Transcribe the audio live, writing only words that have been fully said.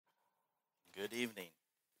Good evening.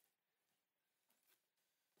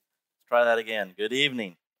 Let's try that again. Good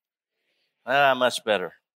evening. Much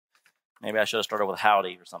better. Maybe I should have started with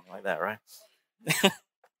howdy or something like that, right?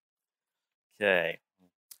 Okay.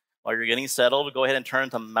 While you're getting settled, go ahead and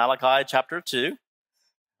turn to Malachi chapter 2.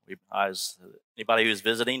 Anybody who's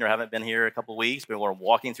visiting or haven't been here a couple of weeks, we're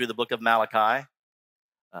walking through the book of Malachi.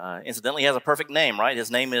 Incidentally, he has a perfect name, right?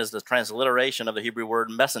 His name is the transliteration of the Hebrew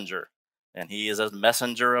word messenger, and he is a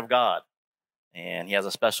messenger of God. And he has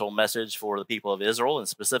a special message for the people of Israel, and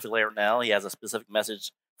specifically right now, he has a specific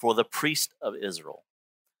message for the priest of Israel.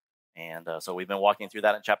 And so we've been walking through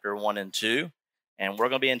that in chapter 1 and 2, and we're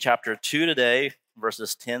going to be in chapter 2 today,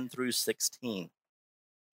 verses 10 through 16.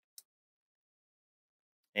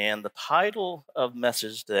 And the title of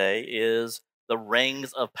message today is The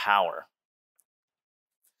Rings of Power.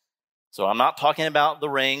 So I'm not talking about the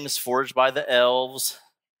rings forged by the elves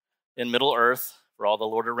in Middle-earth for all the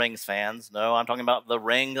Lord of the Rings fans. No, I'm talking about the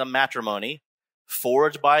ring of matrimony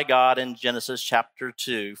forged by God in Genesis chapter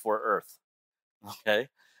 2 for earth. Okay?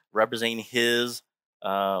 Representing his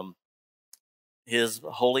holy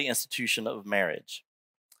institution of marriage.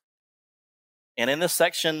 And in this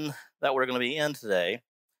section that we're going to be in today,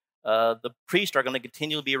 the priests are going to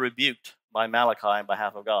continue to be rebuked by Malachi on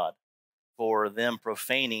behalf of God for them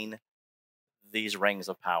profaning these rings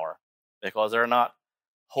of power, because they're not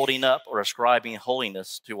holding up or ascribing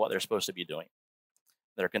holiness to what they're supposed to be doing.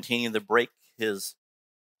 They're continuing to break his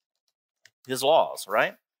laws,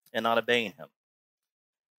 right? And not obeying him.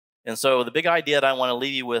 And so the big idea that I want to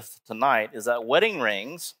leave you with tonight is that wedding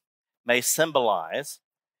rings may symbolize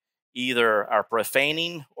either our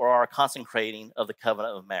profaning or our consecrating of the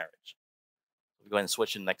covenant of marriage. We'll go ahead and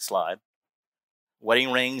switch to the next slide.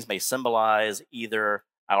 Wedding rings may symbolize either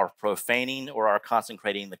our profaning or our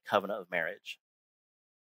consecrating the covenant of marriage.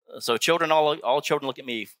 So children, all children, look at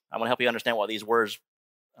me. I want to help you understand what these words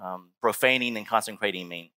profaning and consecrating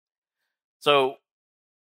mean. So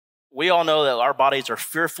we all know that our bodies are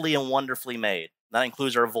fearfully and wonderfully made. That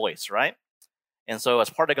includes our voice, right? And so as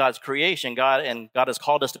part of God's creation, God has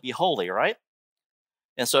called us to be holy, right?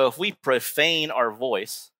 And so if we profane our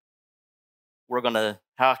voice, we're going to,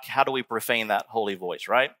 how do we profane that holy voice,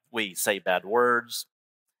 right? We say bad words.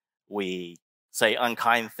 We say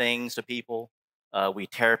unkind things to people. We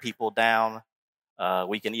tear people down.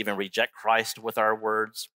 We can even reject Christ with our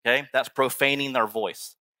words, okay? That's profaning our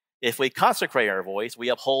voice. If we consecrate our voice, we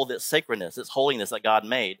uphold its sacredness, its holiness that God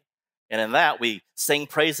made. And in that, we sing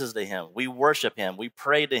praises to him. We worship him. We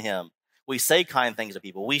pray to him. We say kind things to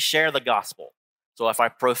people. We share the gospel. So if I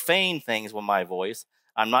profane things with my voice,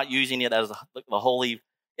 I'm not using it as the holy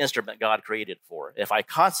instrument God created it for. If I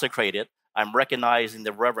consecrate it, I'm recognizing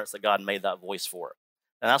the reverence that God made that voice for.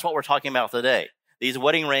 And that's what we're talking about today. These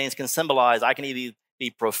wedding rings can symbolize I can either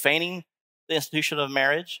be profaning the institution of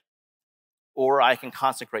marriage, or I can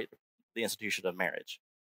consecrate the institution of marriage.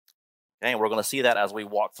 Okay, and we're going to see that as we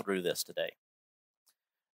walk through this today.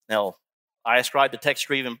 Now, I ascribe to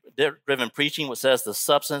text-driven preaching, which says the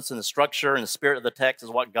substance and the structure and the spirit of the text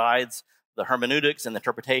is what guides the hermeneutics and the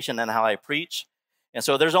interpretation and how I preach. And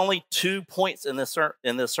so there's only 2 points in this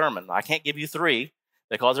sermon. I can't give you 3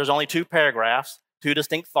 because there's only 2 paragraphs, 2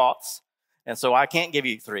 distinct thoughts. And so I can't give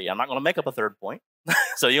you 3. I'm not going to make up a 3rd point.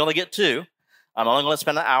 So you only get 2. I'm only going to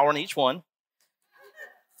spend an hour on each one.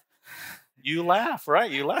 You laugh, right?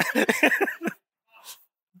 You laugh.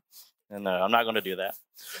 And no, I'm not going to do that.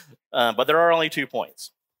 But there are only 2 points.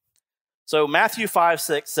 So Matthew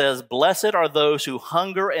 5:6 says, "Blessed are those who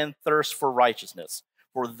hunger and thirst for righteousness,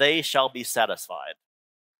 for they shall be satisfied."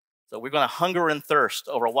 So we're going to hunger and thirst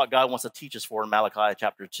over what God wants to teach us for in Malachi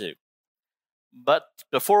chapter 2. But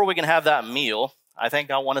before we can have that meal, I think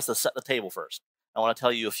I want us to set the table first. I want to tell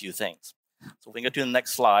you a few things. So if we can go to the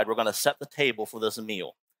next slide, we're going to set the table for this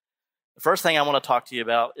meal. The first thing I want to talk to you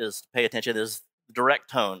about is, pay attention, is direct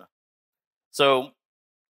tone. So,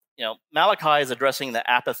 Malachi is addressing the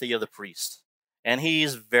apathy of the priest, and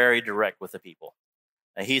he's very direct with the people.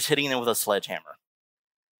 And he's hitting them with a sledgehammer.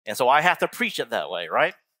 And so I have to preach it that way,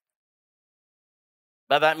 right?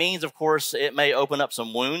 But that means, of course, it may open up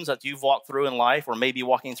some wounds that you've walked through in life or may be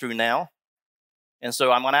walking through now. And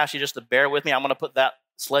so I'm going to ask you just to bear with me. I'm going to put that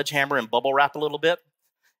sledgehammer in bubble wrap a little bit.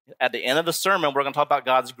 At the end of the sermon, we're going to talk about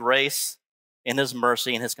God's grace and his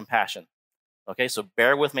mercy and his compassion. Okay, so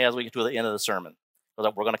bear with me as we get to the end of the sermon,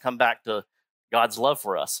 because we're going to come back to God's love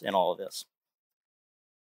for us in all of this.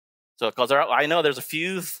 So, because I know there's a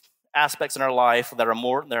few aspects in our life that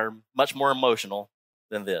are much more emotional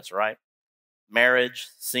than this, right? Marriage,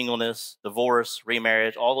 singleness, divorce,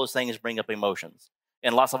 remarriage, all those things bring up emotions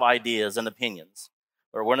and lots of ideas and opinions.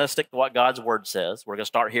 But we're going to stick to what God's word says. We're going to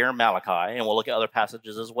start here in Malachi, and we'll look at other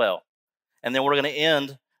passages as well. And then we're going to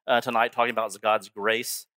end tonight talking about God's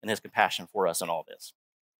grace and his compassion for us in all this.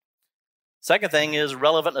 Second thing is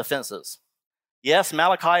relevant offenses. Yes,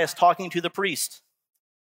 Malachi is talking to the priest.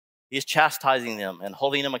 He's chastising them and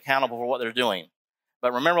holding them accountable for what they're doing.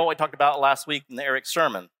 But remember what we talked about last week in the Eric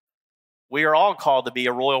sermon. We are all called to be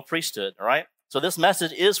a royal priesthood, right? So this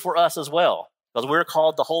message is for us as well, because we're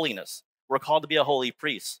called to holiness. We're called to be a holy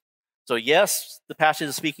priest. So yes, the passage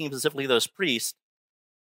is speaking specifically to those priests,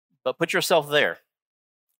 but put yourself there,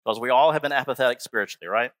 because we all have been apathetic spiritually,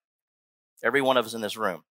 right? Every one of us in this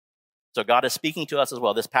room. So God is speaking to us as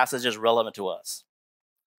well. This passage is relevant to us.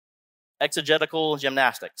 Exegetical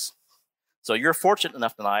gymnastics. So you're fortunate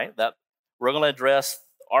enough tonight that we're going to address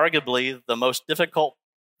arguably the most difficult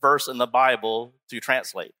verse in the Bible to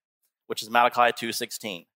translate, which is Malachi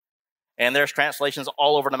 2:16. And there's translations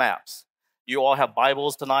all over the maps. You all have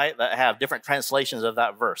Bibles tonight that have different translations of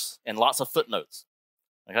that verse and lots of footnotes,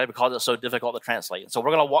 okay, because it's so difficult to translate. So we're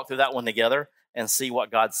going to walk through that one together and see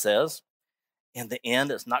what God says. In the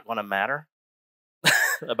end, it's not going to matter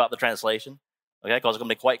about the translation, okay, because it's going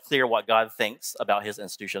to be quite clear what God thinks about his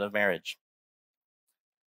institution of marriage.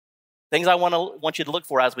 Things I want you to look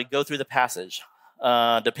for as we go through the passage.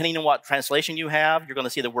 Depending on what translation you have, you're going to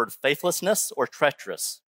see the word faithlessness or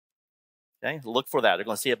treacherous. Okay, look for that. You're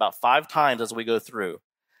going to see it about 5 times as we go through.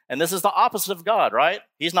 And this is the opposite of God, right?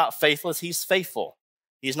 He's not faithless, he's faithful.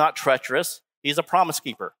 He's not treacherous, he's a promise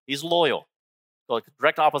keeper. He's loyal. So the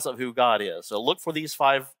direct opposite of who God is. So look for these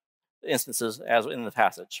 5 instances as in the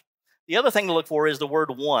passage. The other thing to look for is the word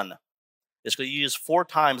one. It's going to be used 4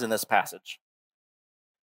 times in this passage.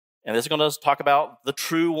 And this is going to talk about the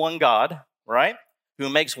true one God, right? Who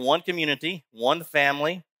makes one community, one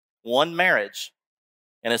family, one marriage.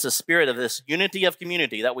 And it's the spirit of this unity of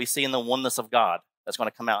community that we see in the oneness of God that's going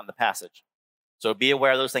to come out in the passage. So be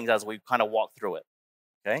aware of those things as we kind of walk through it,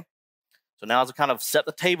 okay? So now to kind of set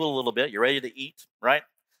the table a little bit, you're ready to eat, right?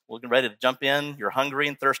 We're ready to jump in. You're hungry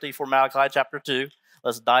and thirsty for Malachi chapter 2.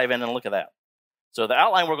 Let's dive in and look at that. So the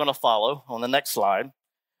outline we're going to follow on the next slide,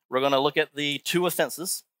 we're going to look at the 2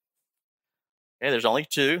 offenses. Okay, there's only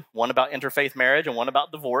 2, one about interfaith marriage and one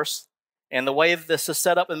about divorce. And the way this is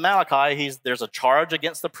set up in Malachi, there's a charge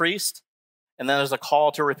against the priest, and then there's a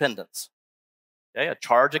call to repentance. Okay, a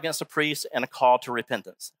charge against the priest and a call to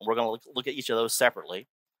repentance. And we're going to look at each of those separately.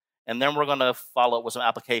 And then we're going to follow up with some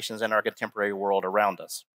applications in our contemporary world around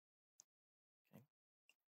us.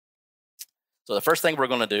 So the first thing we're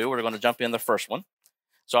going to do, we're going to jump in the first one.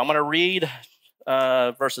 So I'm going to read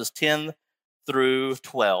verses 10 through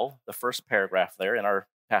 12, the first paragraph there in our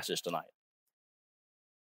passage tonight.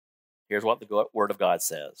 Here's what the Word of God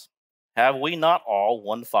says. Have we not all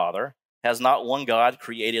one Father? Has not one God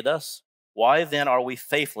created us? Why then are we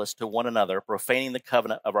faithless to one another, profaning the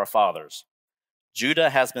covenant of our fathers? Judah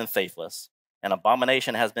has been faithless, and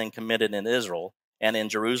abomination has been committed in Israel and in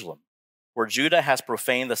Jerusalem. For Judah has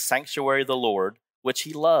profaned the sanctuary of the Lord, which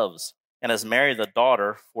he loves, and has married the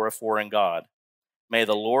daughter for a foreign god. May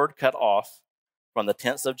the Lord cut off from the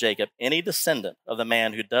tents of Jacob any descendant of the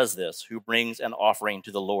man who does this, who brings an offering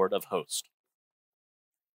to the Lord of hosts.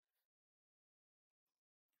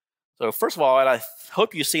 So first of all, and I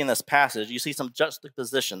hope you see in this passage, you see some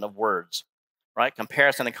juxtaposition of words, right?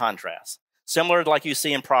 Comparison and contrast. Similar to like you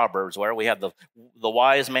see in Proverbs, where we have the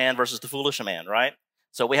wise man versus the foolish man, right?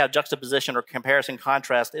 So we have juxtaposition or comparison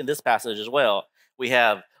contrast in this passage as well. We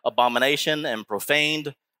have abomination and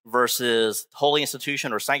profaned versus holy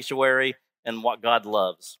institution or sanctuary and what God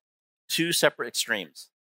loves. 2 separate extremes.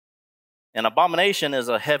 And abomination is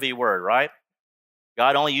a heavy word, right?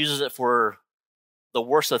 God only uses it for the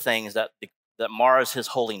worst of things that mars his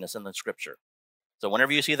holiness in the scripture. So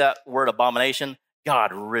whenever you see that word abomination,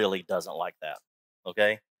 God really doesn't like that,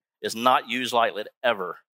 okay? It's not used lightly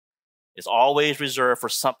ever. It's always reserved for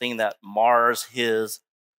something that mars his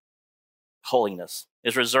holiness.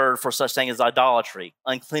 It's reserved for such things as idolatry,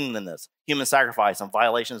 uncleanliness, human sacrifice, and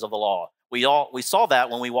violations of the law. We saw that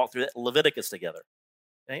when we walked through Leviticus together.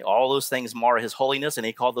 Okay? All those things mar his holiness, and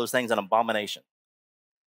he called those things an abomination.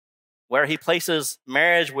 Where he places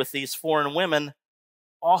marriage with these foreign women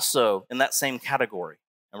also in that same category.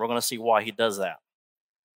 And we're going to see why he does that.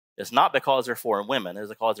 It's not because they're foreign women. It's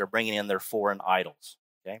because they're bringing in their foreign idols.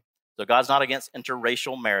 Okay? So God's not against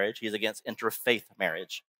interracial marriage. He's against interfaith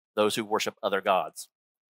marriage, those who worship other gods.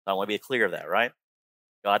 So I want to be clear of that, right?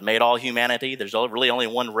 God made all humanity. There's really only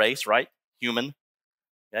one race, right? Human.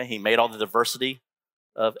 Okay? He made all the diversity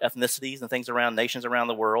of ethnicities and things around nations around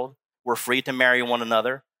the world. We're free to marry one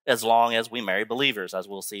another as long as we marry believers, as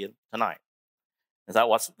we'll see tonight.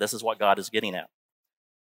 This is what God is getting at.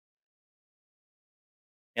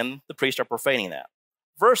 and the priests are profaning that.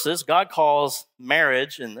 Versus God calls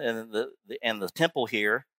marriage and the temple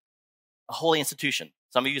here a holy institution.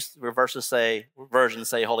 Some of you versions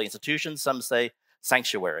say holy institution. Some say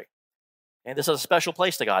sanctuary. And this is a special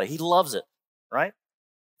place to God. He loves it, right?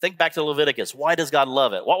 Think back to Leviticus. Why does God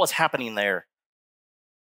love it? What was happening there?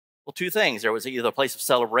 Well, two things. There was either a place of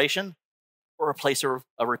celebration or a place of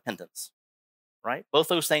repentance, right? Both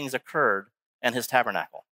those things occurred in his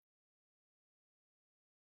tabernacle.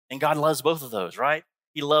 And God loves both of those, right?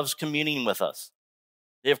 He loves communing with us.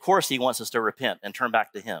 Of course, he wants us to repent and turn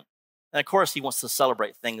back to him. And of course, he wants to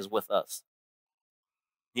celebrate things with us.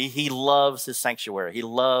 He loves his sanctuary. He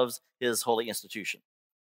loves his holy institution.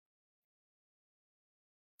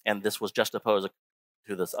 And this was juxtaposed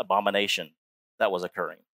to this abomination that was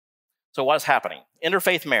occurring. So what's happening?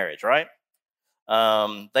 Interfaith marriage, right?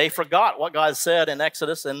 They forgot what God said in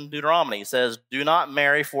Exodus and Deuteronomy. He says, do not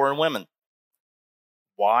marry foreign women.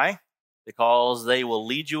 Why? Because they will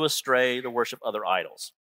lead you astray to worship other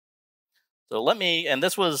idols. So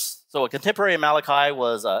a contemporary Malachi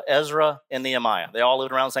was Ezra and Nehemiah. They all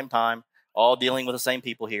lived around the same time, all dealing with the same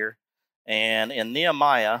people here. And in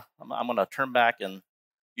Nehemiah, I'm going to turn back and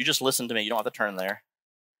you just listen to me. You don't have to turn there.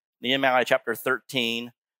 Nehemiah chapter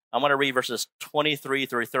 13. I'm going to read verses 23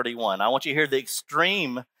 through 31. I want you to hear the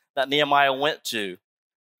extreme that Nehemiah went to,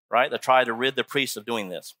 right, to try to rid the priests of doing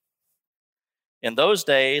this. In those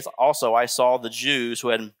days, also, I saw the Jews who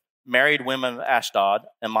had married women of Ashdod,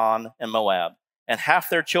 Ammon, and Moab, and half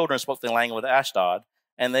their children spoke the language of Ashdod,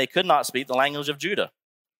 and they could not speak the language of Judah,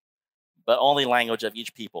 but only language of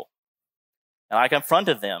each people. And I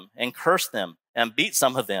confronted them and cursed them and beat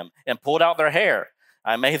some of them and pulled out their hair.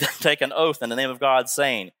 I made them take an oath in the name of God,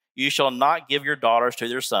 saying, you shall not give your daughters to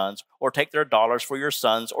their sons, or take their daughters for your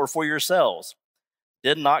sons or for yourselves.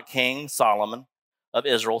 Did not King Solomon of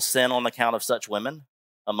Israel sin on account of such women?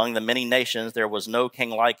 Among the many nations there was no king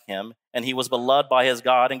like him, and he was beloved by his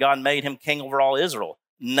God, and God made him king over all Israel.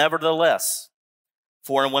 Nevertheless,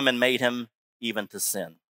 foreign women made him even to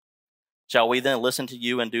sin. Shall we then listen to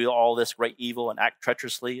you and do all this great evil and act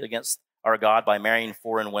treacherously against our God by marrying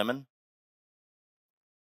foreign women?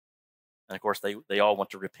 And of course, they all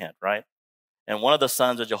want to repent, right? And one of the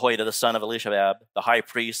sons of Jehoiada, the son of Elishab, the high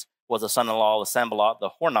priest, was the son-in-law of Sanballat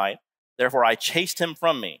the Hornite. Therefore, I chased him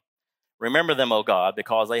from me. Remember them, O God,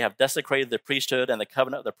 because they have desecrated the priesthood and the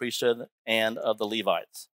covenant of the priesthood and of the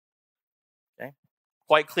Levites. Okay,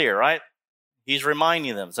 quite clear, right? He's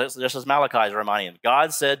reminding them, just as Malachi is reminding them.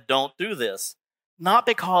 God said, don't do this. Not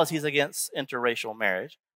because he's against interracial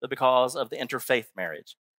marriage, but because of the interfaith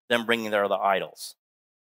marriage, them bringing their other idols.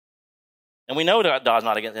 And we know that God's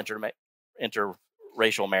not against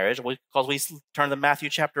interracial marriage because we turn to Matthew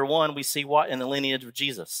chapter 1, we see what in the lineage of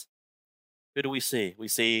Jesus? Who do we see? We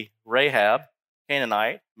see Rahab,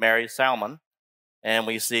 Canaanite, married Salmon, and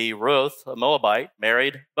we see Ruth, a Moabite,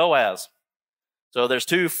 married Boaz. So there's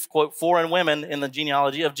two, quote, foreign women in the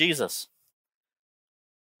genealogy of Jesus.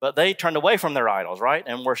 But they turned away from their idols, right,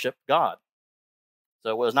 and worshiped God. So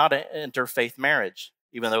it was not an interfaith marriage,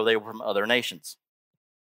 even though they were from other nations.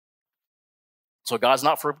 So God's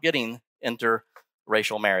not forbidding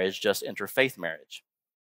interracial marriage, just interfaith marriage.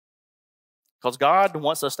 Because God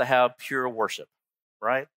wants us to have pure worship,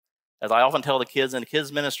 right? As I often tell the kids in the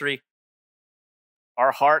kids ministry,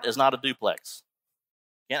 our heart is not a duplex.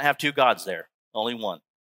 Can't have two gods there, only one,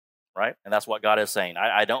 right? And that's what God is saying.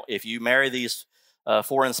 I don't. If you marry these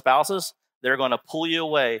foreign spouses, they're going to pull you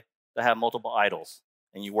away to have multiple idols,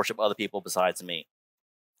 and you worship other people besides me.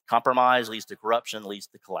 Compromise leads to corruption, leads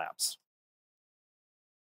to collapse.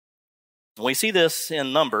 And we see this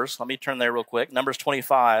in Numbers. Let me turn there real quick. Numbers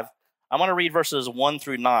 25. I want to read verses 1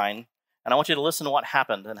 through 9, and I want you to listen to what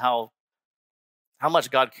happened and how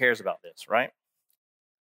much God cares about this, right?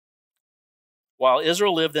 While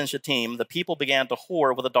Israel lived in Shittim, the people began to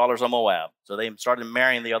whore with the daughters of Moab. So they started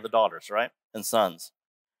marrying the other daughters, right? And sons.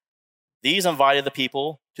 These invited the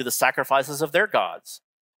people to the sacrifices of their gods.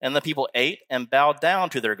 And the people ate and bowed down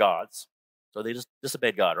to their gods. So they just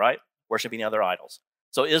disobeyed God, right? Worshipping other idols.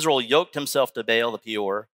 So Israel yoked himself to Baal the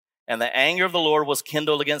Peor, and the anger of the Lord was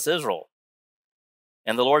kindled against Israel.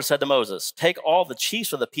 And the Lord said to Moses, take all the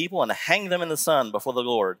chiefs of the people and hang them in the sun before the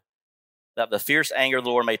Lord, that the fierce anger of the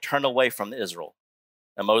Lord may turn away from Israel.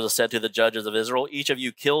 And Moses said to the judges of Israel, each of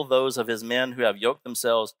you kill those of his men who have yoked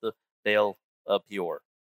themselves to Baal of Peor.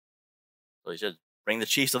 So he said, bring the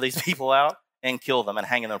chiefs of these people out and kill them and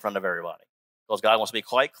hang them in front of everybody. Because God wants to be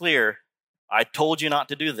quite clear, I told you not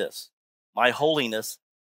to do this. My holiness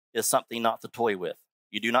is something not to toy with.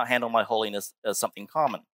 You do not handle my holiness as something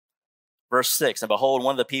common. Verse 6, and behold,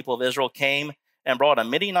 one of the people of Israel came and brought a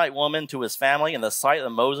Midianite woman to his family in the sight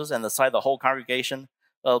of Moses and the sight of the whole congregation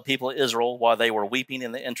of the people of Israel while they were weeping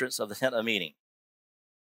in the entrance of the tent of meeting.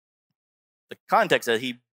 The context is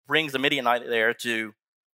he brings the Midianite there to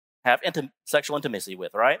have sexual intimacy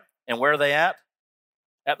with, right? And where are they at?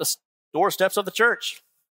 At the doorsteps of the church,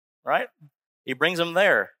 right? He brings them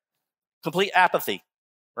there. Complete apathy,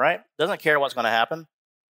 right? Doesn't care what's going to happen.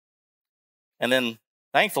 And then,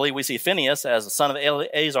 thankfully, we see Phinehas, as the son of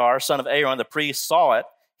Eleazar, son of Aaron, the priest, saw it.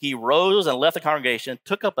 He rose and left the congregation,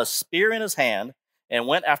 took up a spear in his hand, and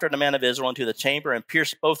went after the man of Israel into the chamber and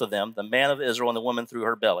pierced both of them, the man of Israel and the woman, through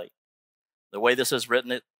her belly. The way this is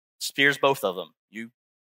written, it spears both of them. You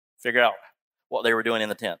figure out what they were doing in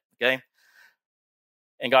the tent, okay?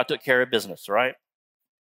 And God took care of business, right?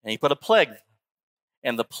 And he put a plague.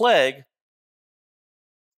 And the plague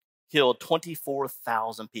killed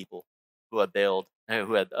 24,000 people who had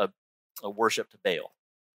worshipped Baal,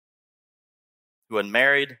 who had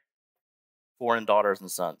married foreign daughters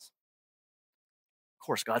and sons. Of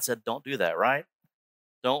course, God said, don't do that, right?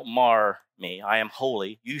 Don't mar me. I am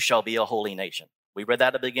holy. You shall be a holy nation. We read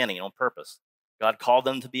that at the beginning on purpose. God called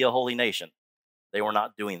them to be a holy nation. They were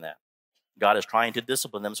not doing that. God is trying to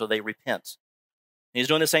discipline them so they repent. He's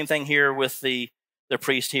doing the same thing here with the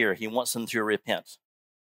priest here. He wants them to repent.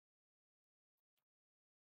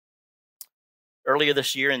 Earlier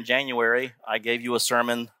this year in January, I gave you a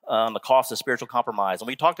sermon on the cost of spiritual compromise. And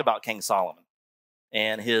we talked about King Solomon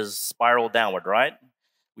and his spiral downward, right?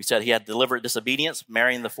 We said he had deliberate disobedience,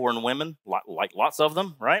 marrying the foreign women, like lots of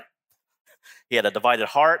them, right? He had a divided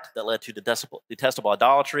heart that led to detestable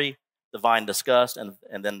idolatry, divine disgust,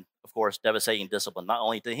 and then, of course, devastating discipline, not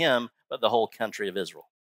only to him, but the whole country of Israel.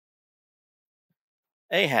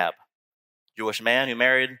 Ahab, Jewish man who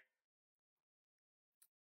married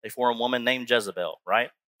a foreign woman named Jezebel, right?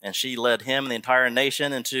 And she led him and the entire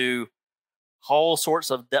nation into all sorts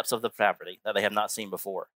of depths of depravity that they have not seen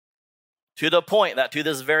before. To the point that to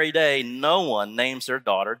this very day, no one names their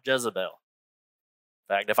daughter Jezebel.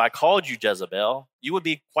 In fact, if I called you Jezebel, you would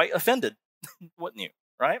be quite offended, wouldn't you,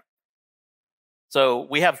 right? So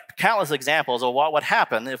we have countless examples of what would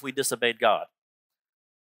happen if we disobeyed God.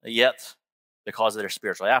 Yet, because of their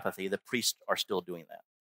spiritual apathy, the priests are still doing that.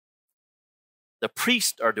 The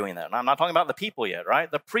priests are doing that. And I'm not talking about the people yet, right?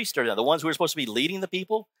 The priests are doing that. The ones who are supposed to be leading the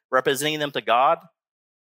people, representing them to God,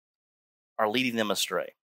 are leading them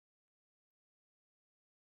astray.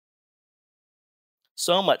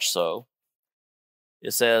 So much so,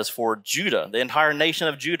 it says, for Judah, the entire nation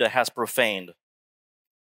of Judah has profaned,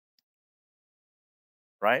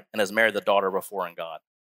 right? And has married the daughter of a foreign god.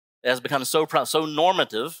 It has become so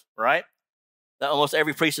normative, right? That almost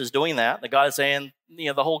every priest is doing that. God is saying,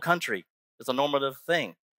 the whole country. It's a normative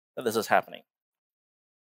thing that this is happening.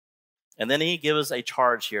 And then he gives a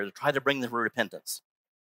charge here to try to bring them to repentance.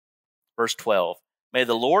 Verse 12, may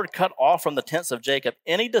the Lord cut off from the tents of Jacob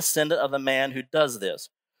any descendant of the man who does this,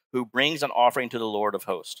 who brings an offering to the Lord of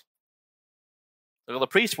hosts. So the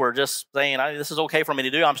priests were just saying, this is okay for me to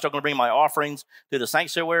do. I'm still going to bring my offerings to the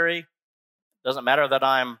sanctuary. Doesn't matter that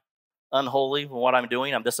I'm unholy in what I'm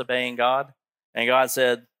doing. I'm disobeying God. And God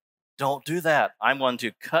said, don't do that. I'm going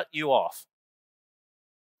to cut you off.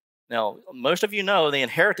 Now, most of you know the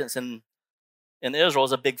inheritance in Israel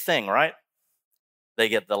is a big thing, right? They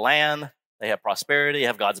get the land, they have prosperity, they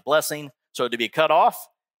have God's blessing. So to be cut off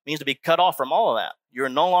means to be cut off from all of that. You're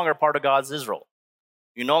no longer part of God's Israel.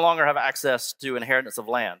 You no longer have access to inheritance of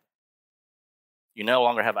land. You no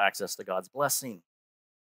longer have access to God's blessing.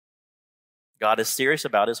 God is serious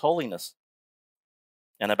about his holiness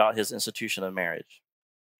and about his institution of marriage.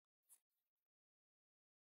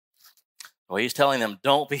 Well, he's telling them,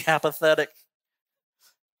 don't be apathetic.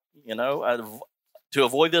 To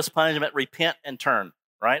avoid this punishment, repent and turn,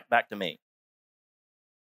 right, back to me.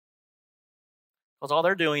 Because all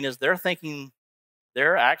they're doing is they're thinking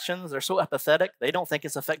their actions, they're so apathetic, they don't think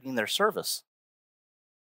it's affecting their service.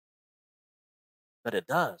 But it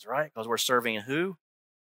does, right? Because we're serving who?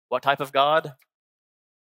 What type of God?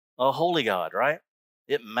 A holy God, right?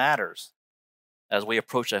 It matters as we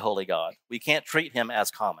approach a holy God. We can't treat him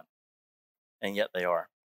as common. And yet they are.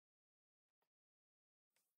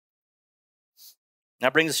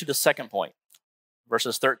 That brings us to the second point,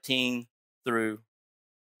 verses 13 through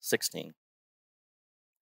 16.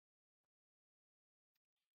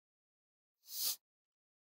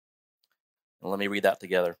 And let me read that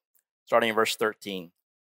together, starting in verse 13.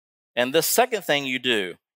 And this second thing you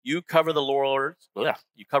do, you cover the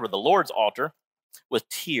Lord's altar with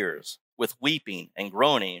tears, with weeping and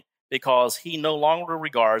groaning, because he no longer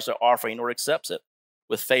regards the offering or accepts it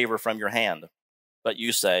with favor from your hand. But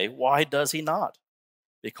you say, why does he not?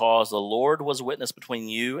 because the Lord was witness between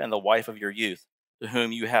you and the wife of your youth, to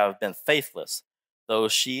whom you have been faithless, though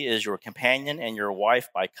she is your companion and your wife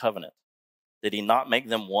by covenant. Did he not make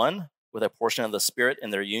them one with a portion of the Spirit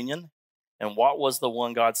in their union? And what was the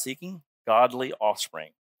one God seeking? Godly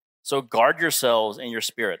offspring. So guard yourselves in your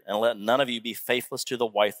spirit, and let none of you be faithless to the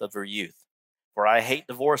wife of your youth. For I hate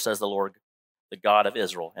divorce, says the Lord, the God of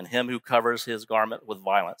Israel, and him who covers his garment with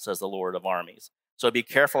violence, says the Lord of armies. So be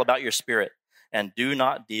careful about your spirit, and do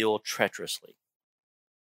not deal treacherously.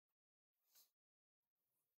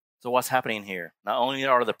 So what's happening here? Not only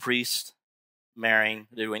are the priests marrying,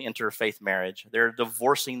 doing interfaith marriage, they're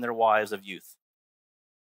divorcing their wives of youth.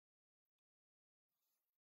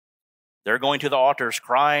 They're going to the altars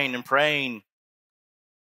crying and praying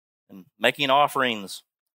and making offerings,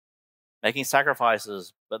 making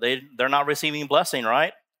sacrifices, but they're not receiving blessing,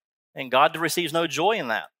 right? And God receives no joy in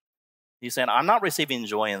that. He's saying, I'm not receiving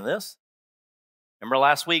joy in this. Remember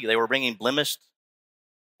last week, they were bringing blemished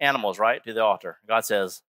animals, right, to the altar. God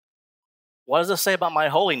says, what does this say about my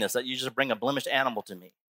holiness that you just bring a blemished animal to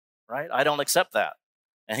me, right? I don't accept that.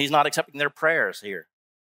 And he's not accepting their prayers here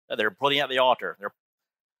that they're putting at the altar.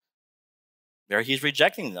 He's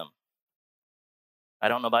rejecting them. I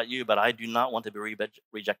don't know about you, but I do not want to be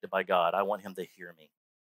rejected by God. I want him to hear me.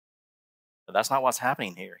 But that's not what's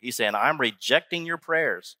happening here. He's saying, I'm rejecting your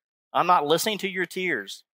prayers. I'm not listening to your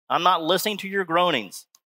tears. I'm not listening to your groanings.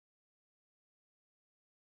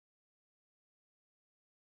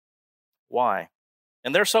 Why?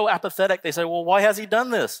 And they're so apathetic. They say, well, why has he done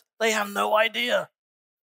this? They have no idea.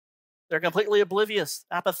 They're completely oblivious,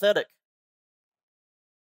 apathetic.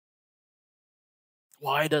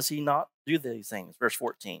 Why does he not do these things? Verse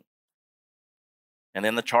 14. And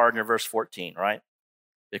then the charge in verse 14, right?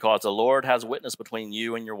 Because the Lord has witness between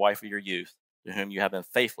you and your wife of your youth, to whom you have been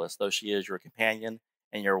faithless, though she is your companion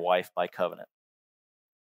and your wife by covenant.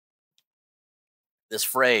 This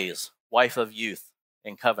phrase, wife of youth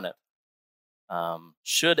and covenant,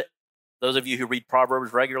 should, those of you who read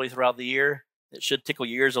Proverbs regularly throughout the year, it should tickle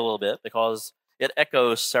your ears a little bit because it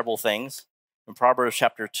echoes several things. In Proverbs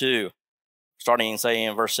chapter 2, starting saying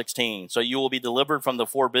in verse 16, so you will be delivered from the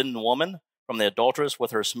forbidden woman, from the adulteress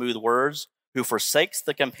with her smooth words, who forsakes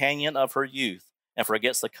the companion of her youth and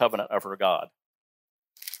forgets the covenant of her God.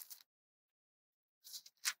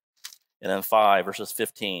 And then 5, verses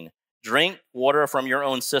 15, drink water from your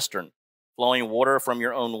own cistern, flowing water from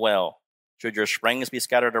your own well. Should your springs be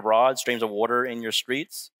scattered abroad, streams of water in your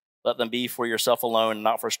streets, let them be for yourself alone,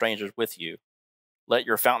 not for strangers with you. Let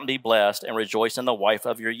your fountain be blessed, and rejoice in the wife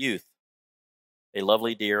of your youth, a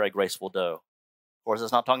lovely deer, a graceful doe. Of course,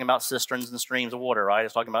 it's not talking about cisterns and streams of water, right?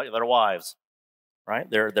 It's talking about their wives, right?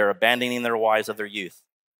 They're abandoning their wives of their youth.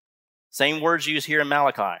 Same words used here in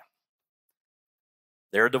Malachi.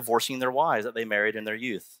 They're divorcing their wives that they married in their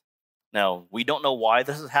youth. Now, we don't know why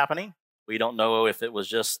this is happening. We don't know if it was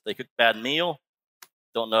just they cooked a bad meal.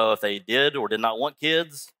 Don't know if they did or did not want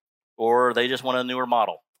kids, or they just want a newer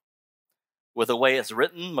model. With the way it's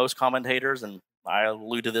written, most commentators, and I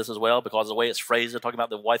allude to this as well, because the way it's phrased, they're talking about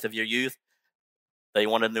the wife of your youth, they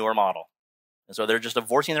want a newer model. And so they're just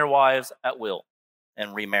divorcing their wives at will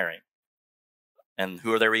and remarrying. And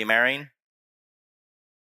who are they remarrying?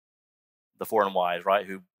 The foreign wives, right,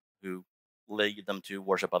 who lead them to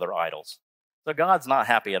worship other idols. So God's not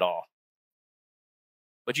happy at all.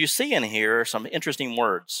 But you see in here some interesting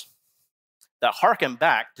words that harken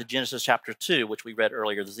back to Genesis chapter 2, which we read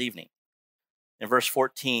earlier this evening. In verse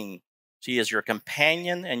 14, she is your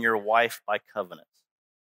companion and your wife by covenant.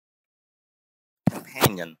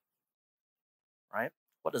 Companion, right?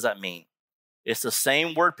 What does that mean? It's the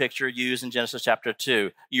same word picture used in Genesis chapter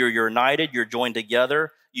 2. You're united, you're joined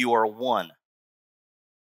together, you are one.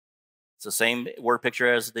 It's the same word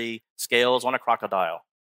picture as the scales on a crocodile.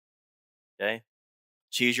 Okay?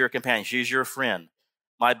 She's your companion, she's your friend.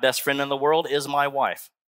 My best friend in the world is my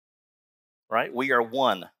wife. Right? We are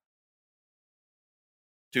one.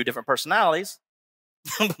 Two different personalities,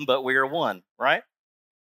 but we are one, right?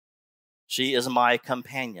 She is my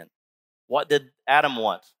companion. What did Adam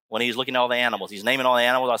want when he's looking at all the animals? He's naming all the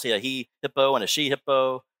animals. I see a he hippo and a she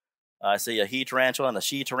hippo. I see a he tarantula and a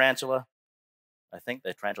she tarantula. I think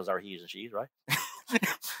the tarantulas are he's and she's, right?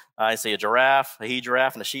 I see a giraffe, a he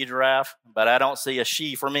giraffe, and a she giraffe, but I don't see a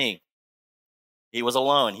she for me. He was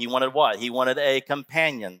alone. He wanted what? He wanted a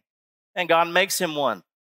companion. And God makes him one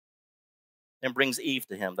and brings Eve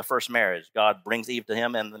to him, the first marriage. God brings Eve to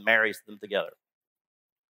him and marries them together.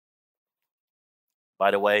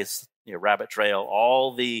 By the way, rabbit trail,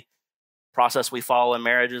 all the process we follow in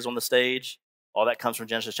marriages on the stage, all that comes from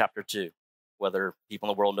Genesis chapter 2, whether people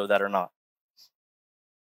in the world know that or not.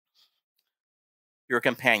 your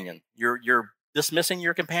companion. You're dismissing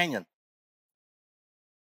your companion,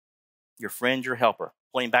 your friend, your helper.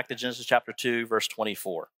 Pointing back to Genesis chapter 2, verse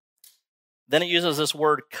 24. Then it uses this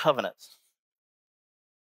word covenant.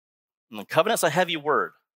 And covenant's a heavy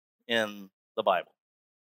word in the Bible.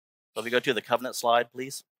 So if we go to the covenant slide,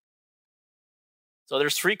 please. So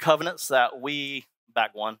there's 3 covenants that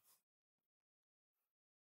back one.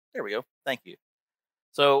 There we go. Thank you.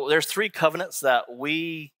 So there's 3 covenants that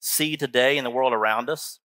we see today in the world around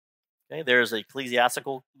us. Okay, there's the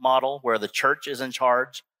ecclesiastical model where the church is in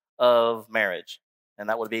charge of marriage, and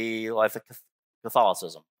that would be like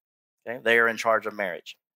Catholicism. Okay, they are in charge of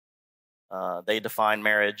marriage. They define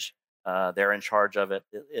marriage. They're in charge of it.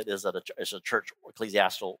 It's a church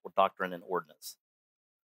ecclesiastical doctrine and ordinance.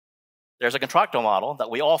 There's a contractual model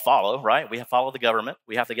that we all follow, right? We follow the government.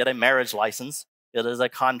 We have to get a marriage license. It is a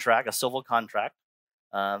contract, a civil contract.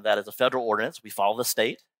 That is a federal ordinance. We follow the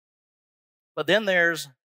state. But then there's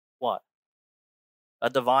what? A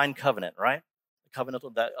divine covenant, right? A covenant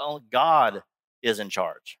that only God is in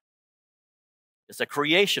charge. It's a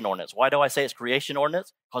creation ordinance. Why do I say it's creation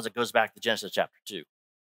ordinance? Because it goes back to Genesis chapter 2.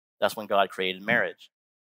 That's when God created marriage.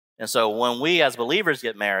 And so when we as believers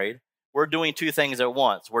get married, we're doing 2 things at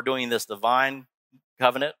once. We're doing this divine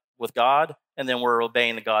covenant with God, and then we're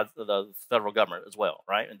obeying the federal government as well,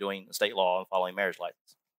 right? And doing the state law and following marriage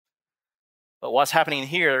license. But what's happening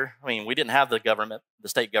here, we didn't have the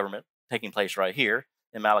state government taking place right here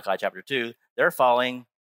in Malachi chapter 2. They're following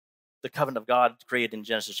the covenant of God created in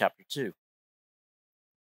Genesis chapter 2.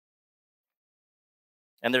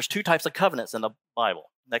 And there's 2 types of covenants in the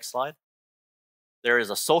Bible. Next slide. There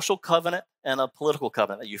is a social covenant and a political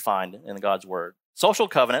covenant that you find in God's word. Social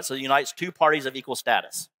covenant, so it unites 2 parties of equal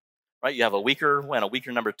status. Right? You have a weaker and a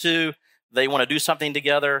weaker number 2. They want to do something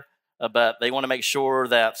together, but they want to make sure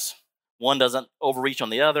that one doesn't overreach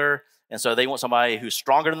on the other. And so they want somebody who's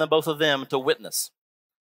stronger than both of them to witness.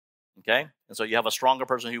 Okay? And so you have a stronger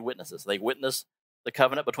person who witnesses. They witness the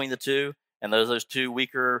covenant between the 2, and those 2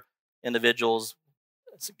 weaker individuals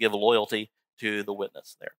give loyalty to the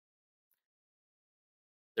witness there.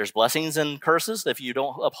 There's blessings and curses if you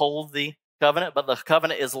don't uphold the covenant, but the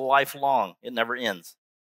covenant is lifelong. It never ends.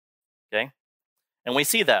 Okay? And we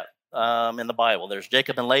see that in the Bible. There's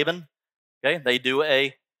Jacob and Laban. Okay? They do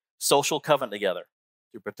a social covenant together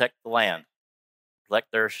to protect the land,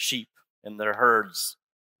 protect their sheep and their herds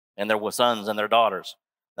and their sons and their daughters.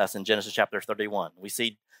 That's in Genesis chapter 31. We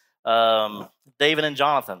see David and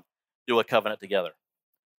Jonathan do a covenant together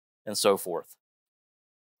and so forth.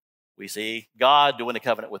 We see God doing a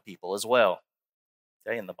covenant with people as well,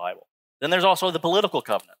 okay, in the Bible. Then there's also the political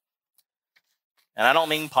covenant. And I don't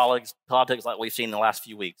mean politics like we've seen in the last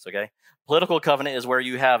few weeks, okay? Political covenant is where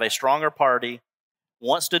you have a stronger party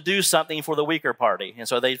wants to do something for the weaker party. And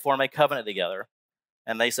so they form a covenant together.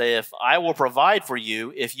 And they say, if I will provide for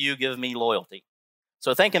you if you give me loyalty.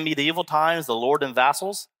 So think in medieval times, the lord and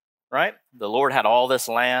vassals, right? The lord had all this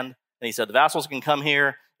land. And he said, the vassals can come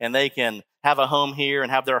here and they can have a home here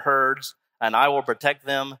and have their herds. And I will protect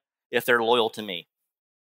them if they're loyal to me.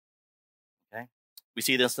 Okay? We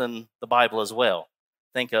see this in the Bible as well.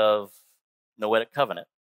 Think of Noahic covenant.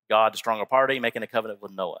 God, the stronger party, making a covenant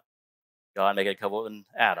with Noah. God making a covenant with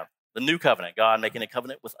Adam. The new covenant, God making a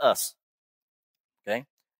covenant with us. Okay?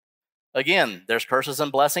 Again, there's curses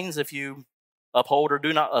and blessings if you uphold or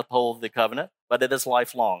do not uphold the covenant, but it is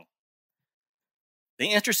lifelong. The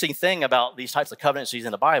interesting thing about these types of covenants used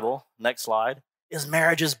in the Bible, next slide, is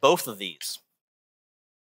marriage is both of these.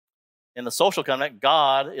 In the social covenant,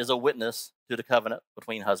 God is a witness to the covenant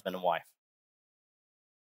between husband and wife.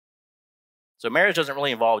 So marriage doesn't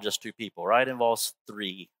really involve just 2 people, right? It involves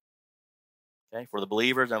 3. Okay? For the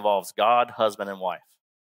believers, it involves God, husband, and wife.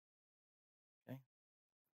 Okay?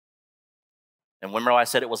 And remember I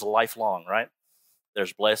said it was lifelong, right?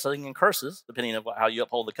 There's blessing and curses, depending on how you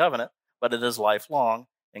uphold the covenant, but it is lifelong,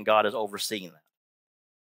 and God is overseeing that.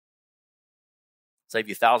 Save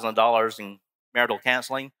you thousands of dollars in marital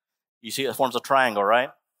counseling. You see it forms a triangle,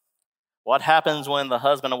 right? What happens when the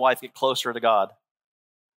husband and wife get closer to God?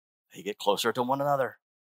 They get closer to one another.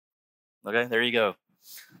 Okay, there you go.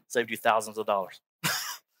 Saved you thousands of dollars.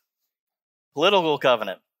 Political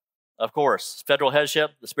covenant, of course. Federal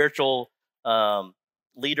headship, the spiritual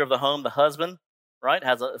leader of the home, the husband, right,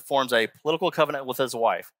 forms a political covenant with his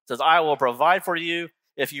wife. It says, I will provide for you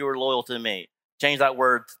if you are loyal to me. Change that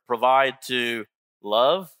word provide to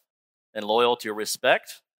love and loyal to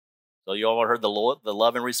respect. So you all heard the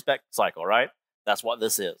love and respect cycle, right? That's what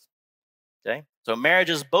this is. Okay? So marriage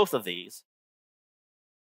is both of these.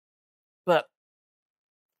 But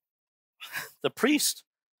the priests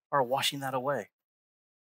are washing that away.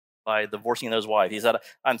 by divorcing those wives. He said,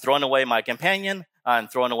 I'm throwing away my companion. I'm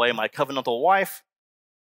throwing away my covenantal wife.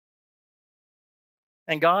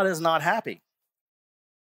 And God is not happy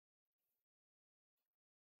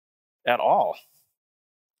at all.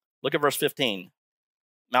 Look at verse 15.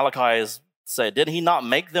 Malachi is said, did he not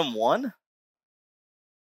make them one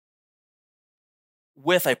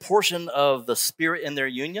with a portion of the Spirit in their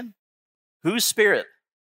union? Whose Spirit?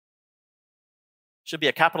 Should be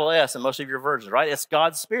a capital S in most of your versions, right? It's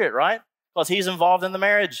God's Spirit, right? Because he's involved in the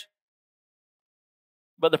marriage.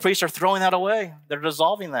 But the priests are throwing that away. They're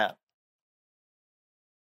dissolving that.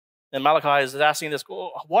 And Malachi is asking this,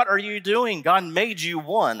 what are you doing? God made you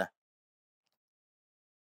one.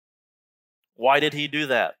 Why did he do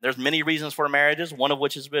that? There's many reasons for marriages, one of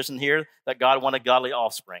which is mentioned here, that God wanted godly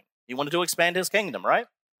offspring. He wanted to expand his kingdom, right?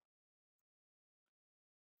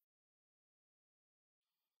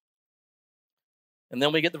 And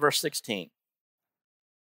then we get to verse 16.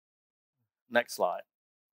 Next slide.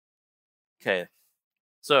 Okay.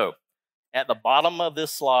 So, at the bottom of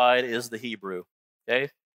this slide is the Hebrew,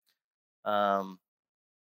 okay? And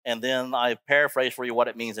then I paraphrase for you what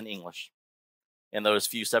it means in English in those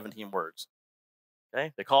few 17 words.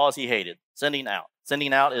 Okay, because he hated, sending out.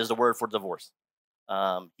 Sending out is the word for divorce.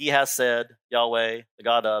 He has said, Yahweh, the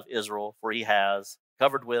God of Israel, for he has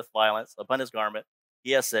covered with violence upon his garment.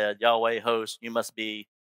 He has said, Yahweh, host, you must be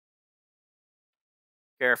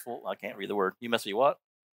careful. I can't read the word. You must be what?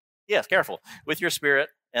 Yes, careful with your spirit,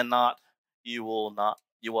 and you will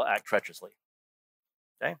act treacherously.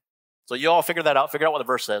 Okay, so you all figure that out. Figure out what the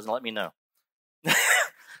verse says, and let me know.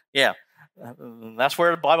 Yeah, that's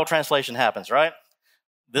where Bible translation happens, right?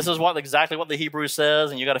 This is exactly what the Hebrew says,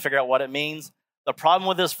 and you got to figure out what it means. The problem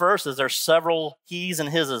with this verse is there's several he's and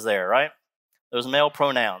hises there, right? Those male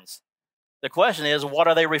pronouns. The question is, what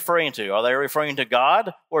are they referring to? Are they referring to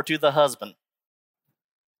God or to the husband?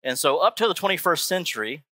 And so up to the 21st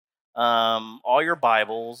century, all your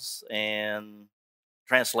Bibles and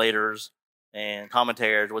translators and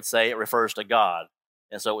commentators would say it refers to God.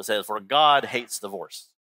 And so it says, for God hates divorce.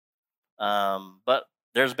 But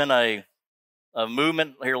there's been a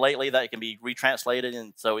movement here lately that can be retranslated.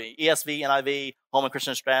 And so ESV, NIV, Holman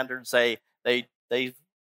Christian Standard say they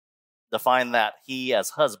define that he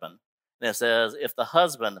as husband. And it says, if the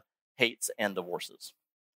husband hates and divorces.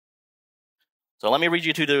 So let me read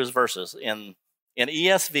you two of those verses. In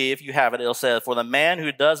ESV, if you have it, it'll say, for the man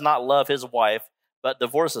who does not love his wife, but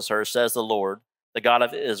divorces her, says the Lord, the God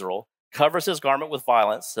of Israel, covers his garment with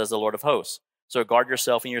violence, says the Lord of hosts. So guard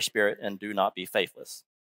yourself in your spirit and do not be faithless.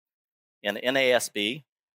 In NASB,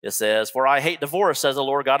 it says, for I hate divorce, says the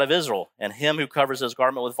Lord God of Israel, and him who covers his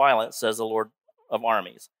garment with violence, says the Lord of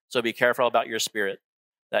armies. So be careful about your spirit,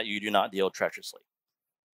 that you do not deal treacherously.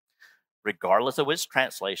 Regardless of which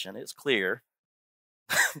translation, it's clear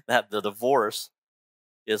that the divorce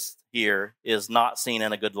is not seen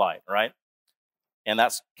in a good light, right? And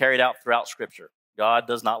that's carried out throughout Scripture. God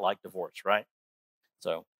does not like divorce, right?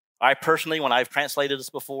 So I personally, when I've translated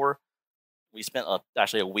this before, we spent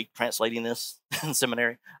actually a week translating this in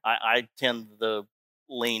seminary. I tend to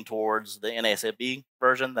lean towards the NASB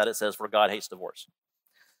version that it says, for God hates divorce.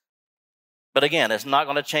 But again, it's not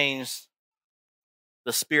going to change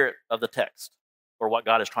the spirit of the text or what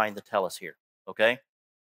God is trying to tell us here, okay?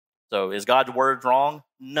 So is God's word wrong?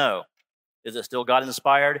 No. Is it still God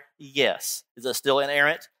inspired? Yes. Is it still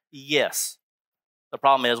inerrant? Yes. The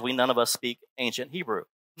problem is none of us speak ancient Hebrew,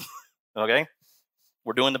 okay?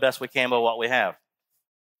 We're doing the best we can by what we have.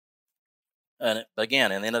 And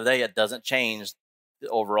again, at the end of the day, it doesn't change the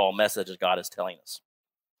overall message that God is telling us.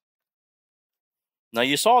 Now,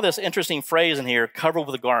 you saw this interesting phrase in here, covered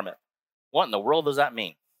with a garment. What in the world does that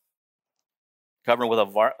mean? Covered with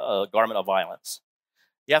a garment of violence.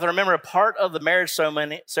 You have to remember, a part of the marriage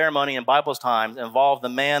ceremony in Bible's times involved the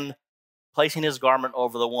man placing his garment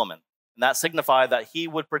over the woman. And that signified that he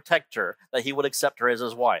would protect her, that he would accept her as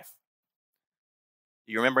his wife.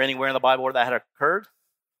 Do you remember anywhere in the Bible where that had occurred?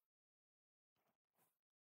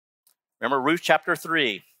 Remember Ruth chapter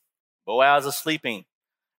 3. Boaz is sleeping.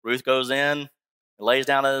 Ruth goes in and lays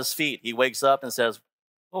down at his feet. He wakes up and says,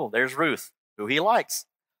 oh, there's Ruth, who he likes,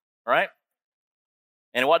 right?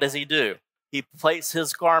 And what does he do? He plates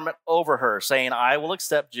his garment over her, saying, I will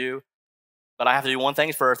accept you, but I have to do one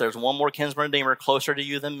thing first. There's one more kinsman redeemer closer to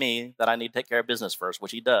you than me that I need to take care of business first,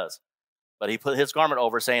 which he does. But he put his garment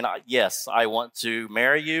over, saying, yes, I want to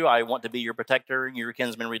marry you. I want to be your protector and your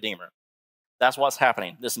kinsman redeemer. That's what's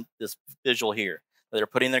happening, this visual here. They're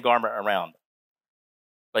putting their garment around.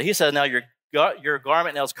 But he said, now your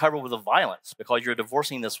garment now is covered with violence because you're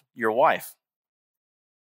divorcing your wife.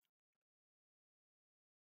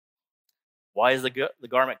 Why is the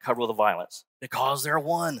garment covered with violence? Because they're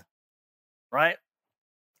one, right?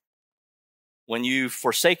 When you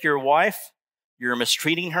forsake your wife, you're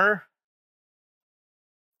mistreating her,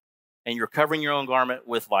 and you're covering your own garment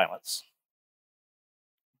with violence.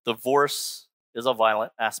 Divorce is a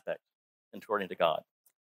violent aspect, according to God.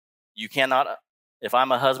 You cannot, if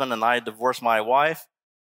I'm a husband and I divorce my wife,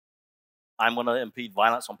 I'm going to impede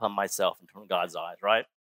violence upon myself in God's eyes, right?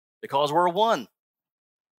 Because we're one,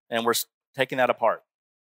 and we're taking that apart.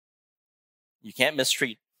 You can't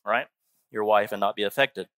mistreat, right, your wife and not be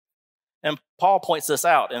affected. And Paul points this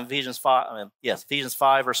out in Ephesians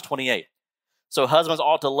 5, verse 28. So husbands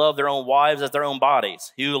ought to love their own wives as their own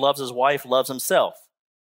bodies. He who loves his wife loves himself.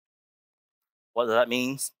 What does that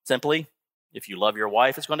mean? Simply, if you love your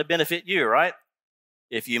wife, it's going to benefit you, right?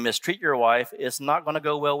 If you mistreat your wife, it's not going to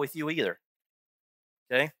go well with you either.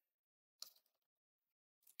 Okay?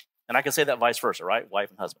 And I can say that vice versa, right?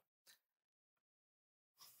 Wife and husband.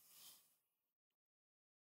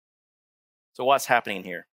 So what's happening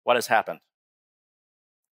here? What has happened?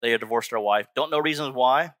 They have divorced their wife. Don't know reasons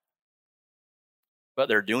why, but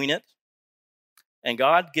they're doing it. And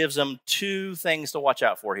God gives them two things to watch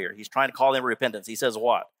out for here. He's trying to call them repentance. He says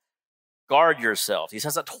what? Guard yourselves. He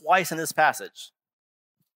says that twice in this passage.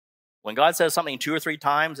 When God says something 2 or 3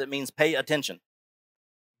 times, it means pay attention.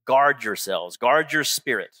 Guard yourselves. Guard your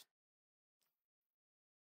spirit.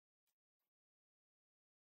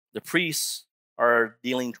 The priests are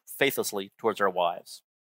dealing faithlessly towards their wives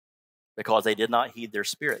because they did not heed their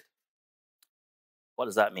spirit. What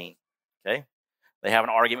does that mean? Okay, they have an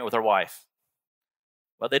argument with their wife,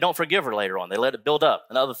 but they don't forgive her later on. They let it build up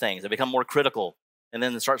and other things. They become more critical, and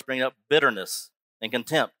then it starts bringing up bitterness and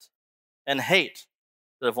contempt and hate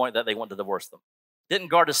to the point that they want to divorce them. Didn't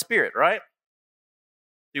guard the spirit, right?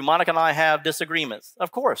 Do Monica and I have disagreements?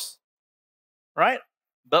 Of course, right?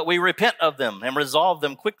 But we repent of them and resolve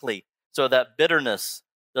them quickly so that bitterness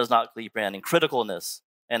does not creep in, and criticalness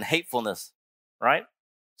and hatefulness, right?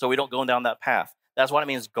 So we don't go down that path. That's what it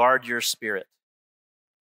means, guard your spirit.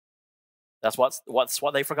 That's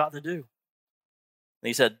what they forgot to do. And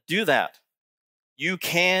he said, do that. You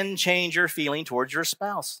can change your feeling towards your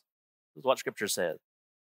spouse. This is what Scripture says.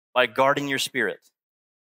 By guarding your spirit.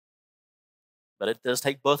 But it does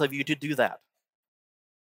take both of you to do that.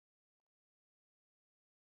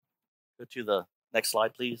 Go to the next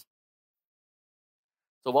slide, please.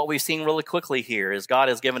 So what we've seen really quickly here is God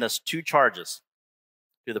has given us 2 charges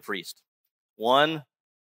to the priest. 1,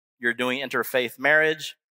 you're doing interfaith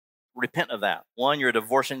marriage. Repent of that. 1, you're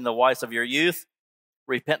divorcing the wives of your youth.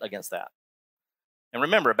 Repent against that. And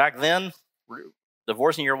remember, back then,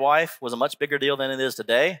 divorcing your wife was a much bigger deal than it is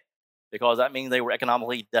today because that means they were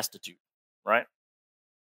economically destitute, right?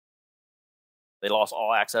 They lost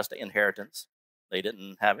all access to inheritance. They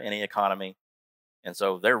didn't have any economy. And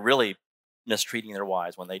so they're really mistreating their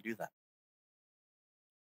wives when they do that.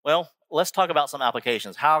 Well, let's talk about some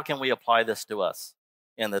applications. How can we apply this to us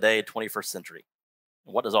in the day 21st century?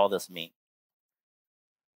 What does all this mean?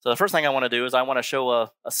 So the first thing I want to do is I want to show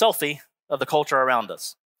a selfie of the culture around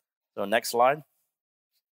us. So next slide.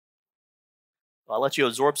 I'll let you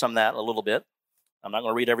absorb some of that a little bit. I'm not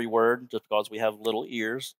going to read every word just because we have little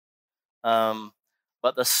ears.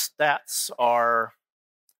 But the stats are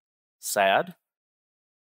sad,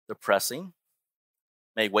 depressing,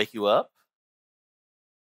 may wake you up.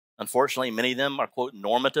 Unfortunately, many of them are, quote,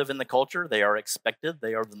 normative in the culture. They are expected.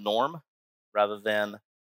 They are the norm rather than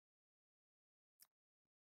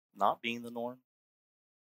not being the norm.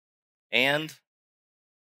 And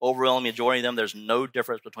overwhelming majority of them, there's no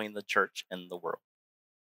difference between the church and the world.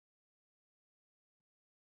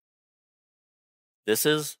 This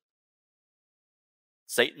is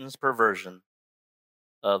Satan's perversion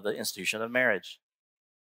of the institution of marriage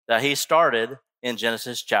that he started in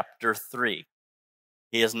Genesis chapter 3.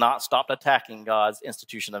 He has not stopped attacking God's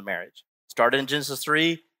institution of marriage. Started in Genesis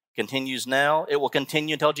 3, continues now. It will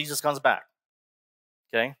continue until Jesus comes back.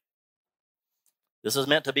 Okay? This is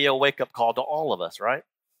meant to be a wake-up call to all of us, right?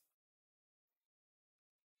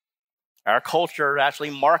 Our culture actually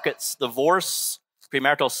markets divorce,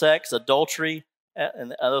 premarital sex, adultery,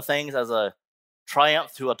 and other things as a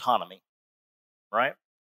triumph to autonomy, right?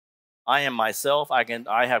 I am myself. I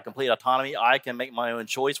have complete autonomy. I can make my own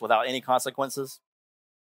choice without any consequences.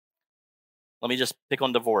 Let me just pick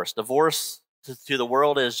on divorce. Divorce to the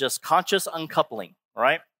world is just conscious uncoupling,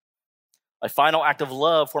 right? A final act of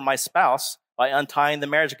love for my spouse by untying the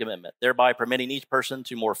marriage commitment, thereby permitting each person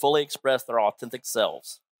to more fully express their authentic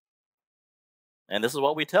selves. And this is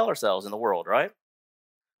what we tell ourselves in the world, right?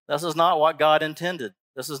 This is not what God intended.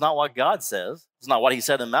 This is not what God says. It's not what he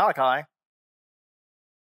said in Malachi.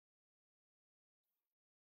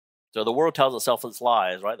 So the world tells itself its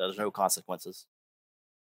lies, right? There's no consequences.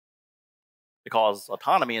 Because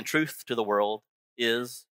autonomy and truth to the world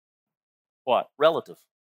is what? Relative.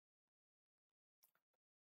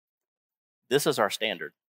 This is our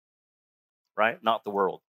standard, right? Not the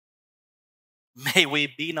world. May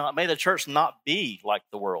the church not be like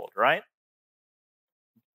the world, right?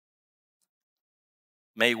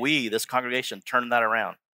 May we, this congregation, turn that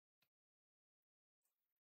around.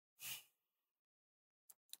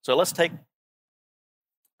 So let's take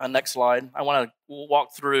a next slide. I want to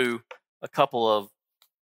walk through a couple of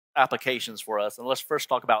applications for us. And let's first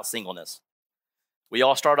talk about singleness. We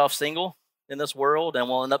all start off single in this world, and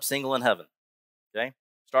we'll end up single in heaven. Okay?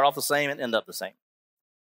 Start off the same and end up the same.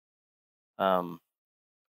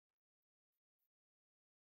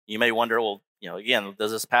 You may wonder, well, again,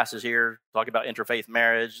 does this passage here talk about interfaith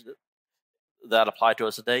marriage that apply to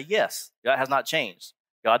us today? Yes, that has not changed.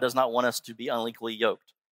 God does not want us to be unequally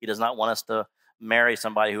yoked. He does not want us to marry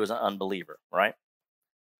somebody who is an unbeliever, right?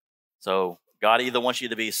 So God either wants you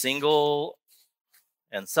to be single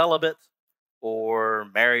and celibate or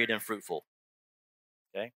married and fruitful.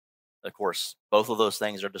 Okay? Of course, both of those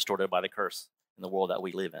things are distorted by the curse in the world that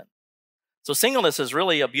we live in. So singleness is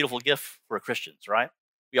really a beautiful gift for Christians, right?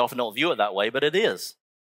 We often don't view it that way, but it is.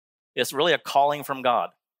 It's really a calling from God.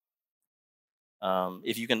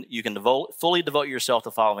 If you can fully devote yourself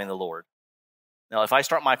to following the Lord. Now, if I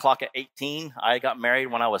start my clock at 18, I got married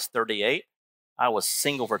when I was 38. I was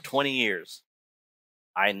single for 20 years.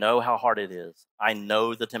 I know how hard it is. I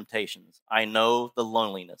know the temptations. I know the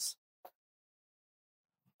loneliness.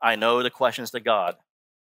 I know the questions to God.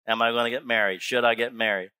 Am I going to get married? Should I get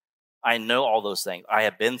married? I know all those things. I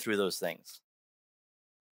have been through those things.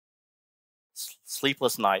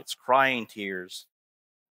 Sleepless nights, crying tears,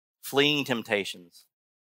 fleeing temptations.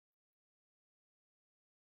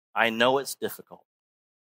 I know it's difficult.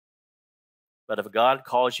 But if God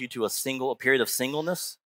calls you to a period of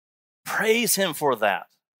singleness, praise Him for that.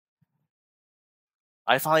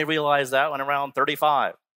 I finally realized that when around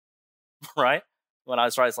 35, right? When I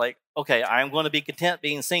started, it's like, okay, I'm going to be content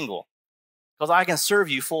being single because I can serve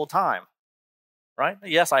you full time, right?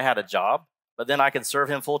 Yes, I had a job, but then I could serve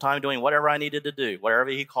Him full time doing whatever I needed to do, whatever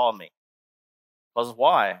He called me. Because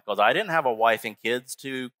why? Because I didn't have a wife and kids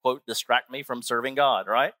to, quote, distract me from serving God,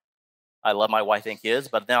 right? I love my wife and kids,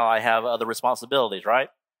 but now I have other responsibilities, right?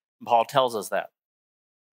 And Paul tells us that.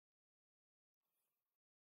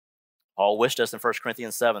 Paul wished us in 1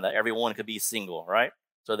 Corinthians 7 that everyone could be single, right?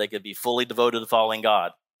 So they could be fully devoted to following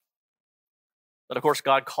God. But of course,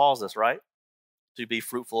 God calls us, right? To be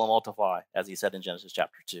fruitful and multiply, as He said in Genesis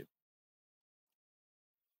chapter 2.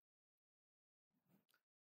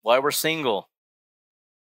 Why we're single?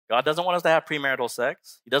 God doesn't want us to have premarital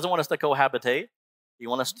sex. He doesn't want us to cohabitate. He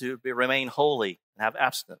wants us to remain holy and have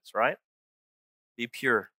abstinence, right? Be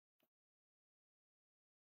pure.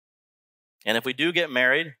 And if we do get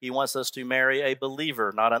married, He wants us to marry a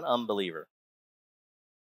believer, not an unbeliever.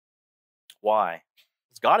 Why?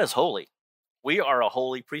 Because God is holy. We are a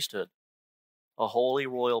holy priesthood, a holy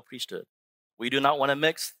royal priesthood. We do not want to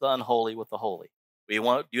mix the unholy with the holy. We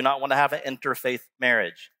do not want to have an interfaith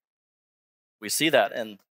marriage. We see that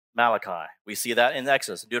in Malachi. We see that in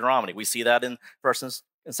Exodus, Deuteronomy. We see that in 1st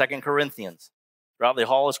and 2nd Corinthians. Throughout the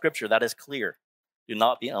whole of Scripture, that is clear. Do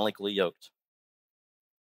not be unequally yoked.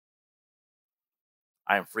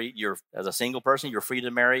 I am free. As a single person, you're free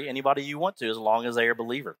to marry anybody you want to as long as they are a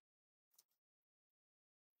believer.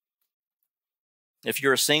 If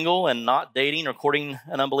you're single and not dating or courting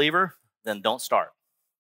an unbeliever, then don't start.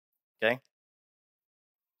 Okay?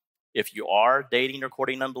 If you are dating or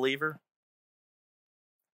courting an unbeliever,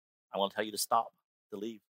 I want to tell you to stop, to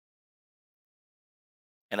leave.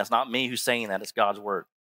 And it's not me who's saying that, it's God's word.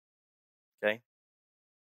 Okay?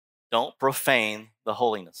 Don't profane the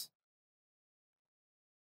holiness.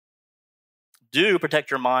 Do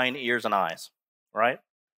protect your mind, ears, and eyes, right?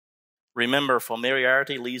 Remember,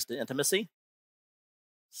 familiarity leads to intimacy.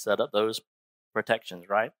 Set up those protections,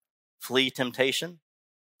 right? Flee temptation.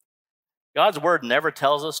 God's word never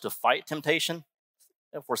tells us to fight temptation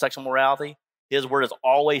for sexual morality. His word is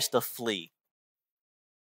always to flee.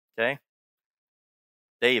 Okay?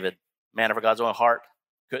 David, man after God's own heart,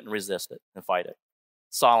 couldn't resist it and fight it.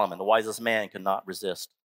 Solomon, the wisest man, could not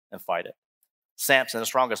resist and fight it. Samson, the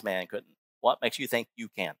strongest man, couldn't. What makes you think you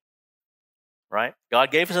can? Right? God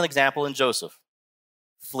gave us an example in Joseph.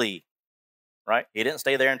 Flee. Right? He didn't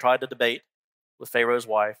stay there and try to debate with Pharaoh's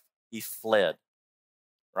wife. He fled.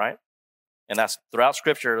 Right? And that's throughout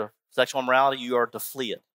Scripture, sexual immorality, you are to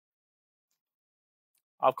flee it.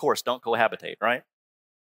 Of course, don't cohabitate, right?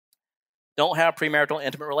 Don't have premarital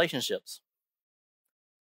intimate relationships.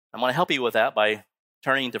 I'm going to help you with that by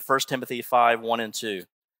turning to 1 Timothy 5, 1 and 2.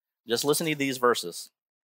 Just listen to these verses.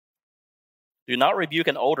 Do not rebuke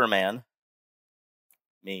an older man,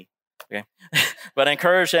 me, okay, but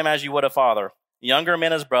encourage him as you would a father. Younger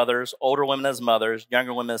men as brothers, older women as mothers,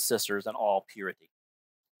 younger women as sisters, in all purity.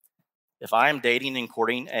 If I am dating and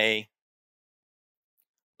courting a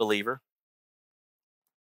believer,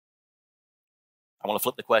 I want to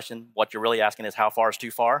flip the question. What you're really asking is, how far is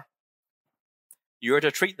too far? You are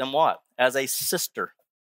to treat them what? As a sister.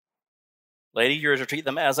 Lady, you are to treat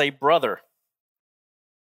them as a brother.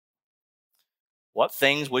 What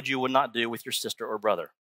things would not do with your sister or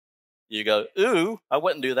brother? You go, ooh, I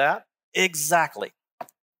wouldn't do that. Exactly.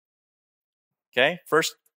 Okay, 1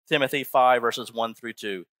 Timothy 5, verses 1 through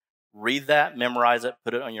 2. Read that, memorize it,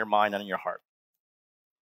 put it on your mind and on your heart.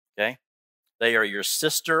 Okay? They are your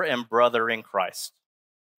sister and brother in Christ.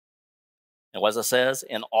 And what it says,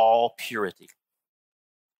 in all purity.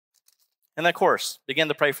 And of course, begin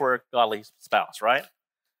to pray for a godly spouse, right?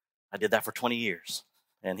 I did that for 20 years.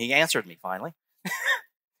 And he answered me finally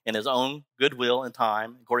in his own goodwill and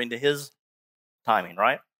time, according to his timing,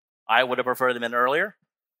 right? I would have preferred them in earlier,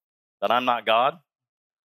 but I'm not God.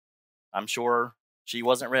 I'm sure she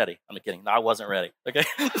wasn't ready. I'm kidding. I wasn't ready. Okay.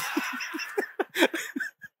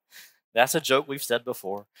 That's a joke we've said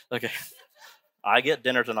before. Okay. I get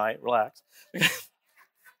dinner tonight. Relax.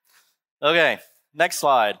 Okay. Next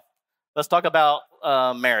slide. Let's talk about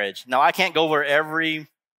marriage. Now, I can't go over every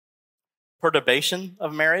perturbation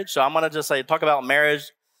of marriage, so I'm going to just talk about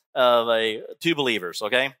marriage of two believers,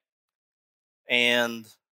 okay? And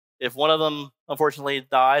if one of them, unfortunately,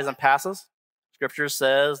 dies and passes, Scripture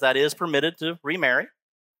says that is permitted to remarry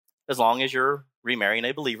as long as you're remarrying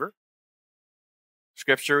a believer.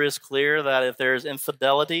 Scripture is clear that if there's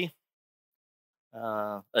infidelity,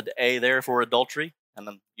 a there for adultery, and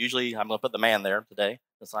then usually I'm going to put the man there today,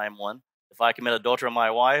 since I am one. If I commit adultery with my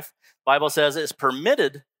wife, the Bible says it's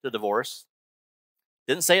permitted to divorce.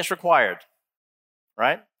 Didn't say it's required,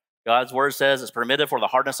 right? God's word says it's permitted for the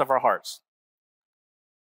hardness of our hearts.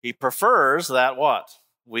 He prefers that what?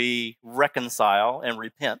 We reconcile and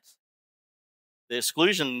repent. The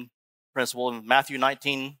exclusion principle in Matthew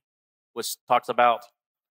 19, which talks about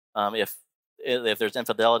if there's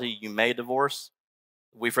infidelity, you may divorce.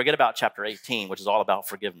 We forget about chapter 18, which is all about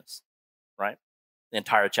forgiveness, right? The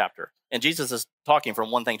entire chapter. And Jesus is talking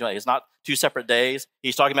from one thing to another. It's not two separate days.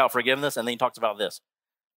 He's talking about forgiveness, and then he talks about this,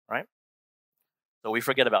 right? So we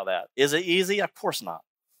forget about that. Is it easy? Of course not.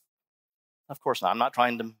 Of course not. I'm not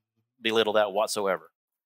trying to belittle that whatsoever.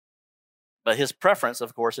 But his preference,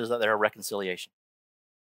 of course, is that there are reconciliation.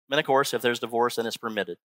 And of course, if there's divorce, then it's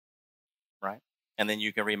permitted, right? And then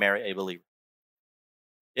you can remarry a believer.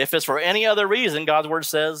 If it's for any other reason, God's word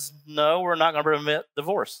says, no, we're not going to permit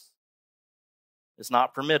divorce. It's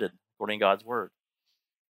not permitted according to God's word.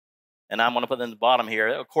 And I'm going to put in the bottom here,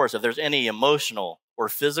 of course, if there's any emotional or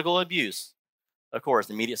physical abuse, of course,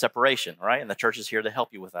 immediate separation, right? And the church is here to help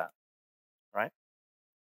you with that, right?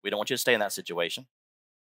 We don't want you to stay in that situation,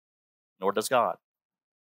 nor does God.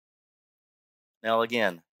 Now,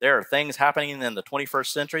 again, there are things happening in the 21st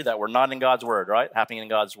century that were not in God's word, right? Happening in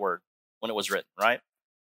God's word when it was written, right?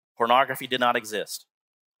 Pornography did not exist,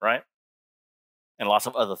 right? And lots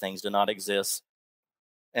of other things did not exist.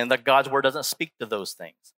 And that God's word doesn't speak to those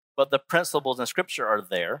things. But the principles in Scripture are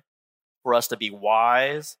there for us to be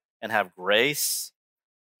wise and have grace,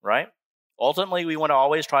 right? Ultimately, we want to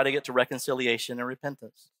always try to get to reconciliation and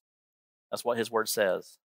repentance. That's what his word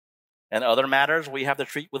says. And other matters we have to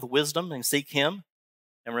treat with wisdom and seek him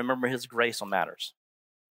and remember his grace on matters.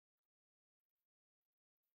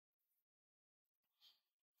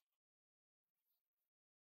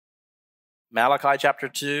 Malachi chapter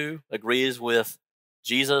 2 agrees with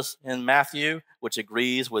Jesus in Matthew, which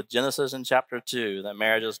agrees with Genesis in chapter 2, that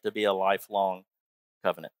marriage is to be a lifelong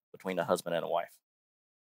covenant between a husband and a wife.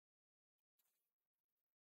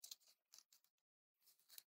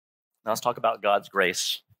 Now let's talk about God's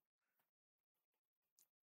grace.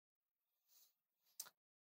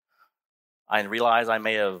 I realize I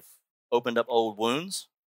may have opened up old wounds.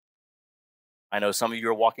 I know some of you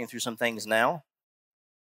are walking through some things now.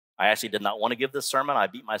 I actually did not want to give this sermon. I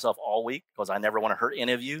beat myself all week because I never want to hurt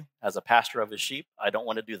any of you. As a pastor of his sheep, I don't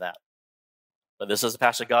want to do that. But this is the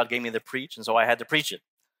passage God gave me to preach, and so I had to preach it.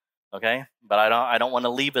 Okay? But I don't want to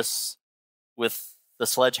leave us with the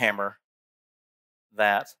sledgehammer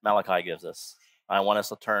that Malachi gives us. I want us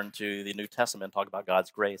to turn to the New Testament and talk about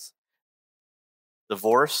God's grace.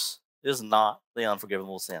 Divorce is not the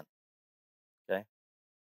unforgivable sin. Okay?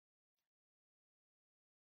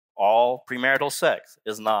 All premarital sex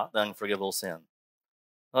is not the unforgivable sin.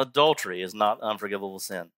 Adultery is not unforgivable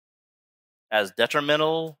sin. as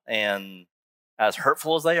detrimental and as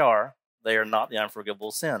hurtful as they are not the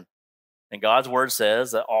unforgivable sin. And God's word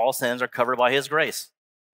says that all sins are covered by his grace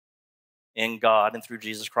in God and through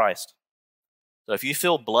Jesus Christ. So if you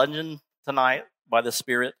feel bludgeoned tonight by the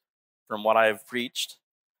Spirit from what I've preached,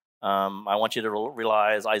 I want you to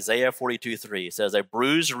realize Isaiah 42:3 says, "A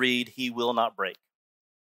bruised reed he will not break."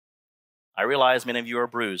 I realize many of you are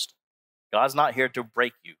bruised. God's not here to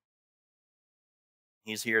break you.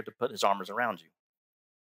 He's here to put his arms around you.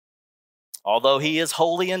 Although he is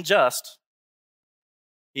holy and just,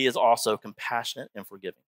 he is also compassionate and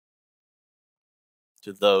forgiving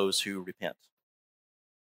to those who repent.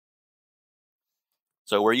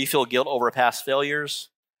 So where you feel guilt over past failures,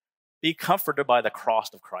 be comforted by the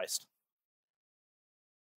cross of Christ.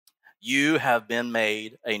 You have been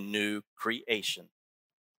made a new creation.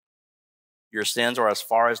 Your sins are as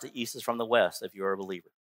far as the east is from the west if you are a believer.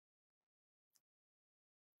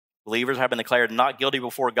 Believers have been declared not guilty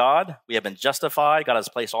before God. We have been justified. God has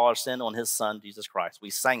placed all our sin on his Son, Jesus Christ. We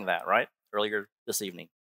sang that, right? Earlier this evening.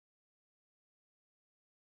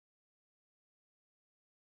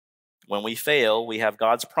 When we fail, we have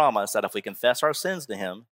God's promise that if we confess our sins to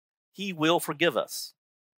him, he will forgive us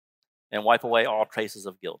and wipe away all traces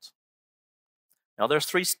of guilt. Now, there's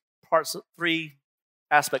three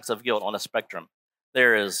aspects of guilt on a spectrum.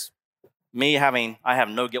 There is me I have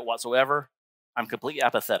no guilt whatsoever. I'm completely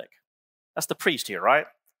apathetic. That's the priest here, right?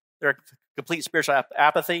 They're complete spiritual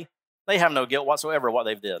apathy. They have no guilt whatsoever what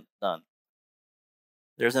they've done.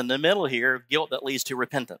 There's in the middle here guilt that leads to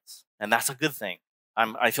repentance, and that's a good thing.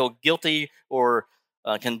 I feel guilty or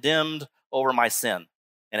condemned over my sin,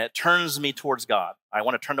 and it turns me towards God. I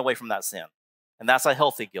want to turn away from that sin, and that's a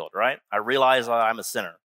healthy guilt, right? I realize I'm a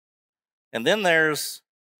sinner. And then there's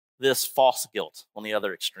this false guilt on the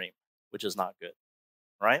other extreme, which is not good,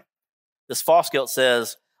 right? This false guilt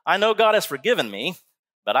says, I know God has forgiven me,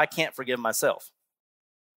 but I can't forgive myself.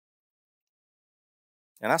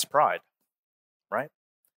 And that's pride, right?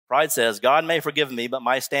 Pride says, God may forgive me, but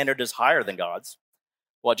my standard is higher than God's.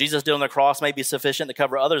 What Jesus did on the cross may be sufficient to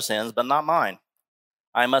cover other sins, but not mine.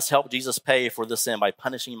 I must help Jesus pay for the sin by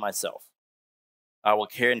punishing myself. I will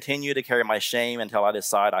continue to carry my shame until I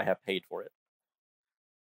decide I have paid for it.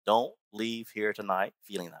 Don't leave here tonight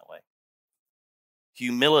feeling that way.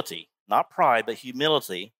 Humility, not pride, but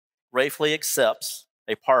humility, gratefully accepts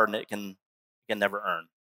a pardon it can never earn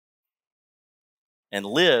and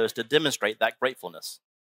lives to demonstrate that gratefulness.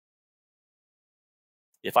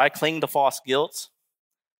 If I cling to false guilt,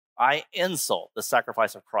 I insult the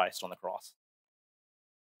sacrifice of Christ on the cross.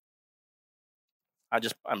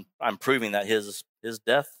 I'm proving that his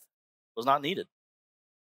death was not needed.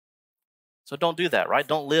 So don't do that, right?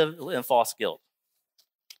 Don't live in false guilt.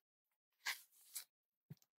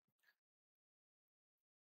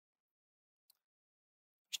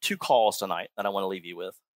 There's two calls tonight that I want to leave you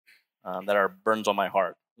with that are burdens on my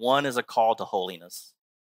heart. One is a call to holiness,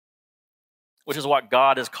 which is what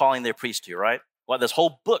God is calling the priest to, right? What this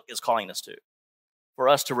whole book is calling us to, for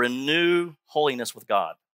us to renew holiness with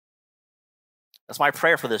God. That's my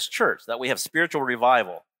prayer for this church, that we have spiritual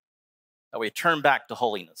revival, that we turn back to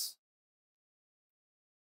holiness.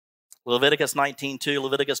 Leviticus 19:2,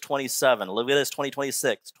 Leviticus 27, Leviticus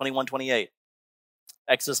 20:26, 21:28,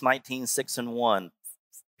 Exodus 19:6 and 1,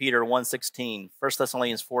 Peter 1:16, 1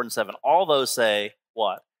 Thessalonians 4 and 7. All those say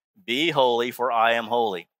what? Be holy, for I am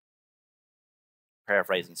holy.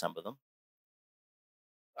 Paraphrasing some of them.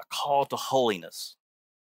 A call to holiness.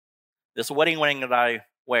 This wedding ring that I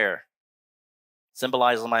wear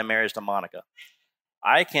symbolizes my marriage to Monica.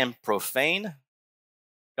 I can profane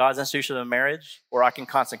God's institution of marriage, or I can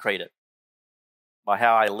consecrate it by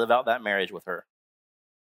how I live out that marriage with her.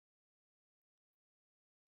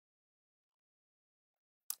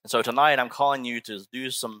 And so tonight I'm calling you to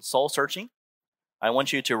do some soul searching. I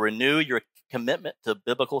want you to renew your commitment to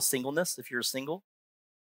biblical singleness if you're single.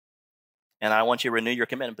 And I want you to renew your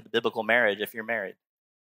commitment to biblical marriage if you're married.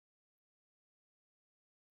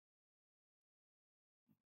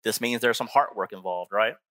 This means there's some heart work involved,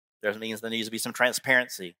 right? There means there needs to be some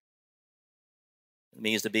transparency. It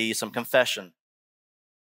needs to be some confession.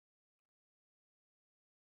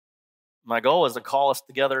 My goal is to call us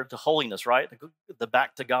together to holiness, right? To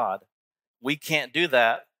back to God. We can't do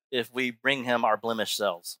that if we bring him our blemished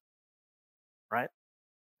selves, right?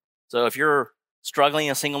 So if you're struggling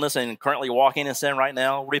in singleness and currently walking in sin right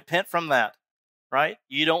now, repent from that, right?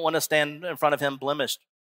 You don't want to stand in front of him blemished,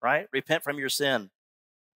 right? Repent from your sin.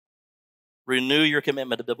 Renew your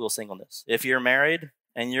commitment to biblical singleness. If you're married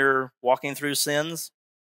and you're walking through sins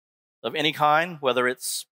of any kind, whether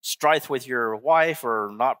it's strife with your wife,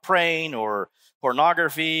 or not praying, or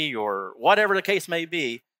pornography, or whatever the case may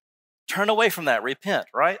be, turn away from that. Repent,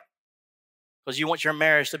 right? Because you want your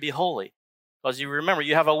marriage to be holy. Because you remember,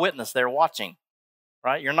 you have a witness there watching,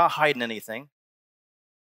 right? You're not hiding anything.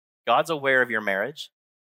 God's aware of your marriage.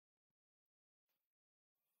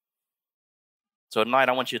 So tonight,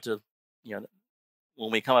 I want you to,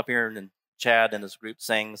 when we come up here and Chad and his group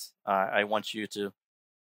sings, I want you to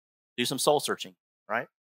do some soul searching, right?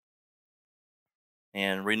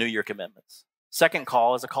 And renew your commitments. Second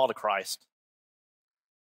call is a call to Christ.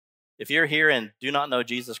 If you're here and do not know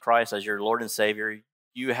Jesus Christ as your Lord and Savior,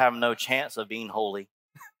 you have no chance of being holy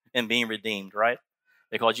and being redeemed, right?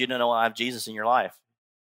 Because you don't know I have Jesus in your life.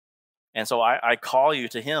 And so I call you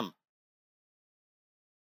to him.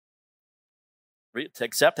 To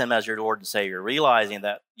accept him as your Lord and Savior, realizing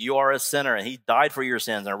that you are a sinner and he died for your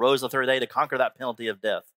sins and rose the third day to conquer that penalty of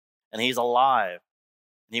death. And he's alive.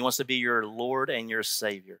 And he wants to be your Lord and your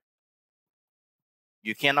Savior.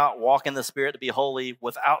 You cannot walk in the Spirit to be holy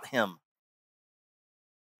without him.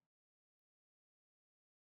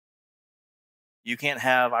 You can't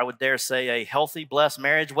have, I would dare say, a healthy, blessed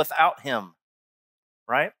marriage without him,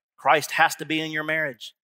 right? Christ has to be in your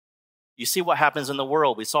marriage. You see what happens in the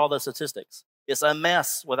world. We saw the statistics. It's a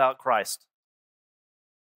mess without Christ.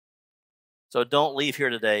 So don't leave here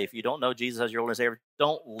today. If you don't know Jesus as your Lord and Savior,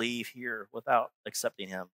 don't leave here without accepting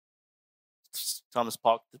him. Come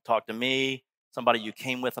talk to me, somebody you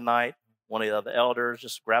came with tonight, one of the elders.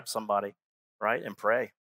 Just grab somebody, right, and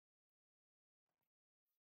pray.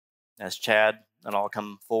 As Chad and I'll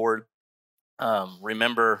come forward,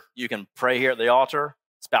 remember, you can pray here at the altar.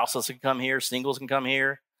 Spouses can come here. Singles can come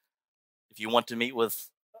here. If you want to meet with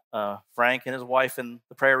Frank and his wife in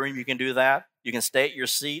the prayer room, you can do that. You can stay at your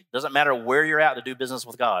seat. Doesn't matter where you're at to do business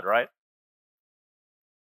with God, right?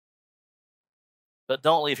 But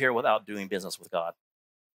don't leave here without doing business with God.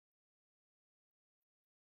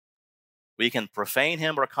 We can profane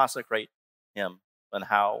him or consecrate him in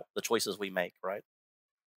how the choices we make, right?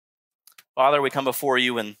 Father, we come before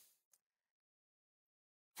you and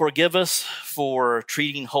forgive us for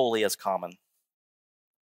treating holy as common.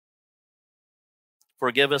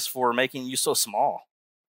 Forgive us for making you so small.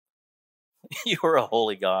 You are a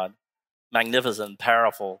holy God, magnificent,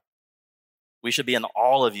 powerful. We should be in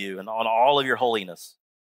all of you and on all of your holiness.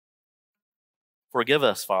 Forgive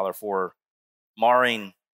us, Father, for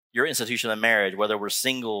marring your institution of marriage, whether we're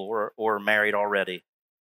single or married already.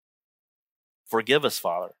 Forgive us,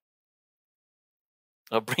 Father,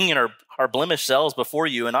 of bringing our blemished selves before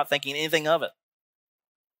you and not thinking anything of it.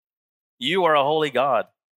 You are a holy God.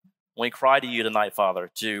 We cry to you tonight, Father,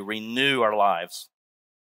 to renew our lives.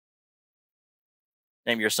 In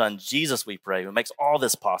the name of your Son, Jesus, we pray, who makes all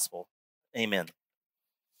this possible. Amen.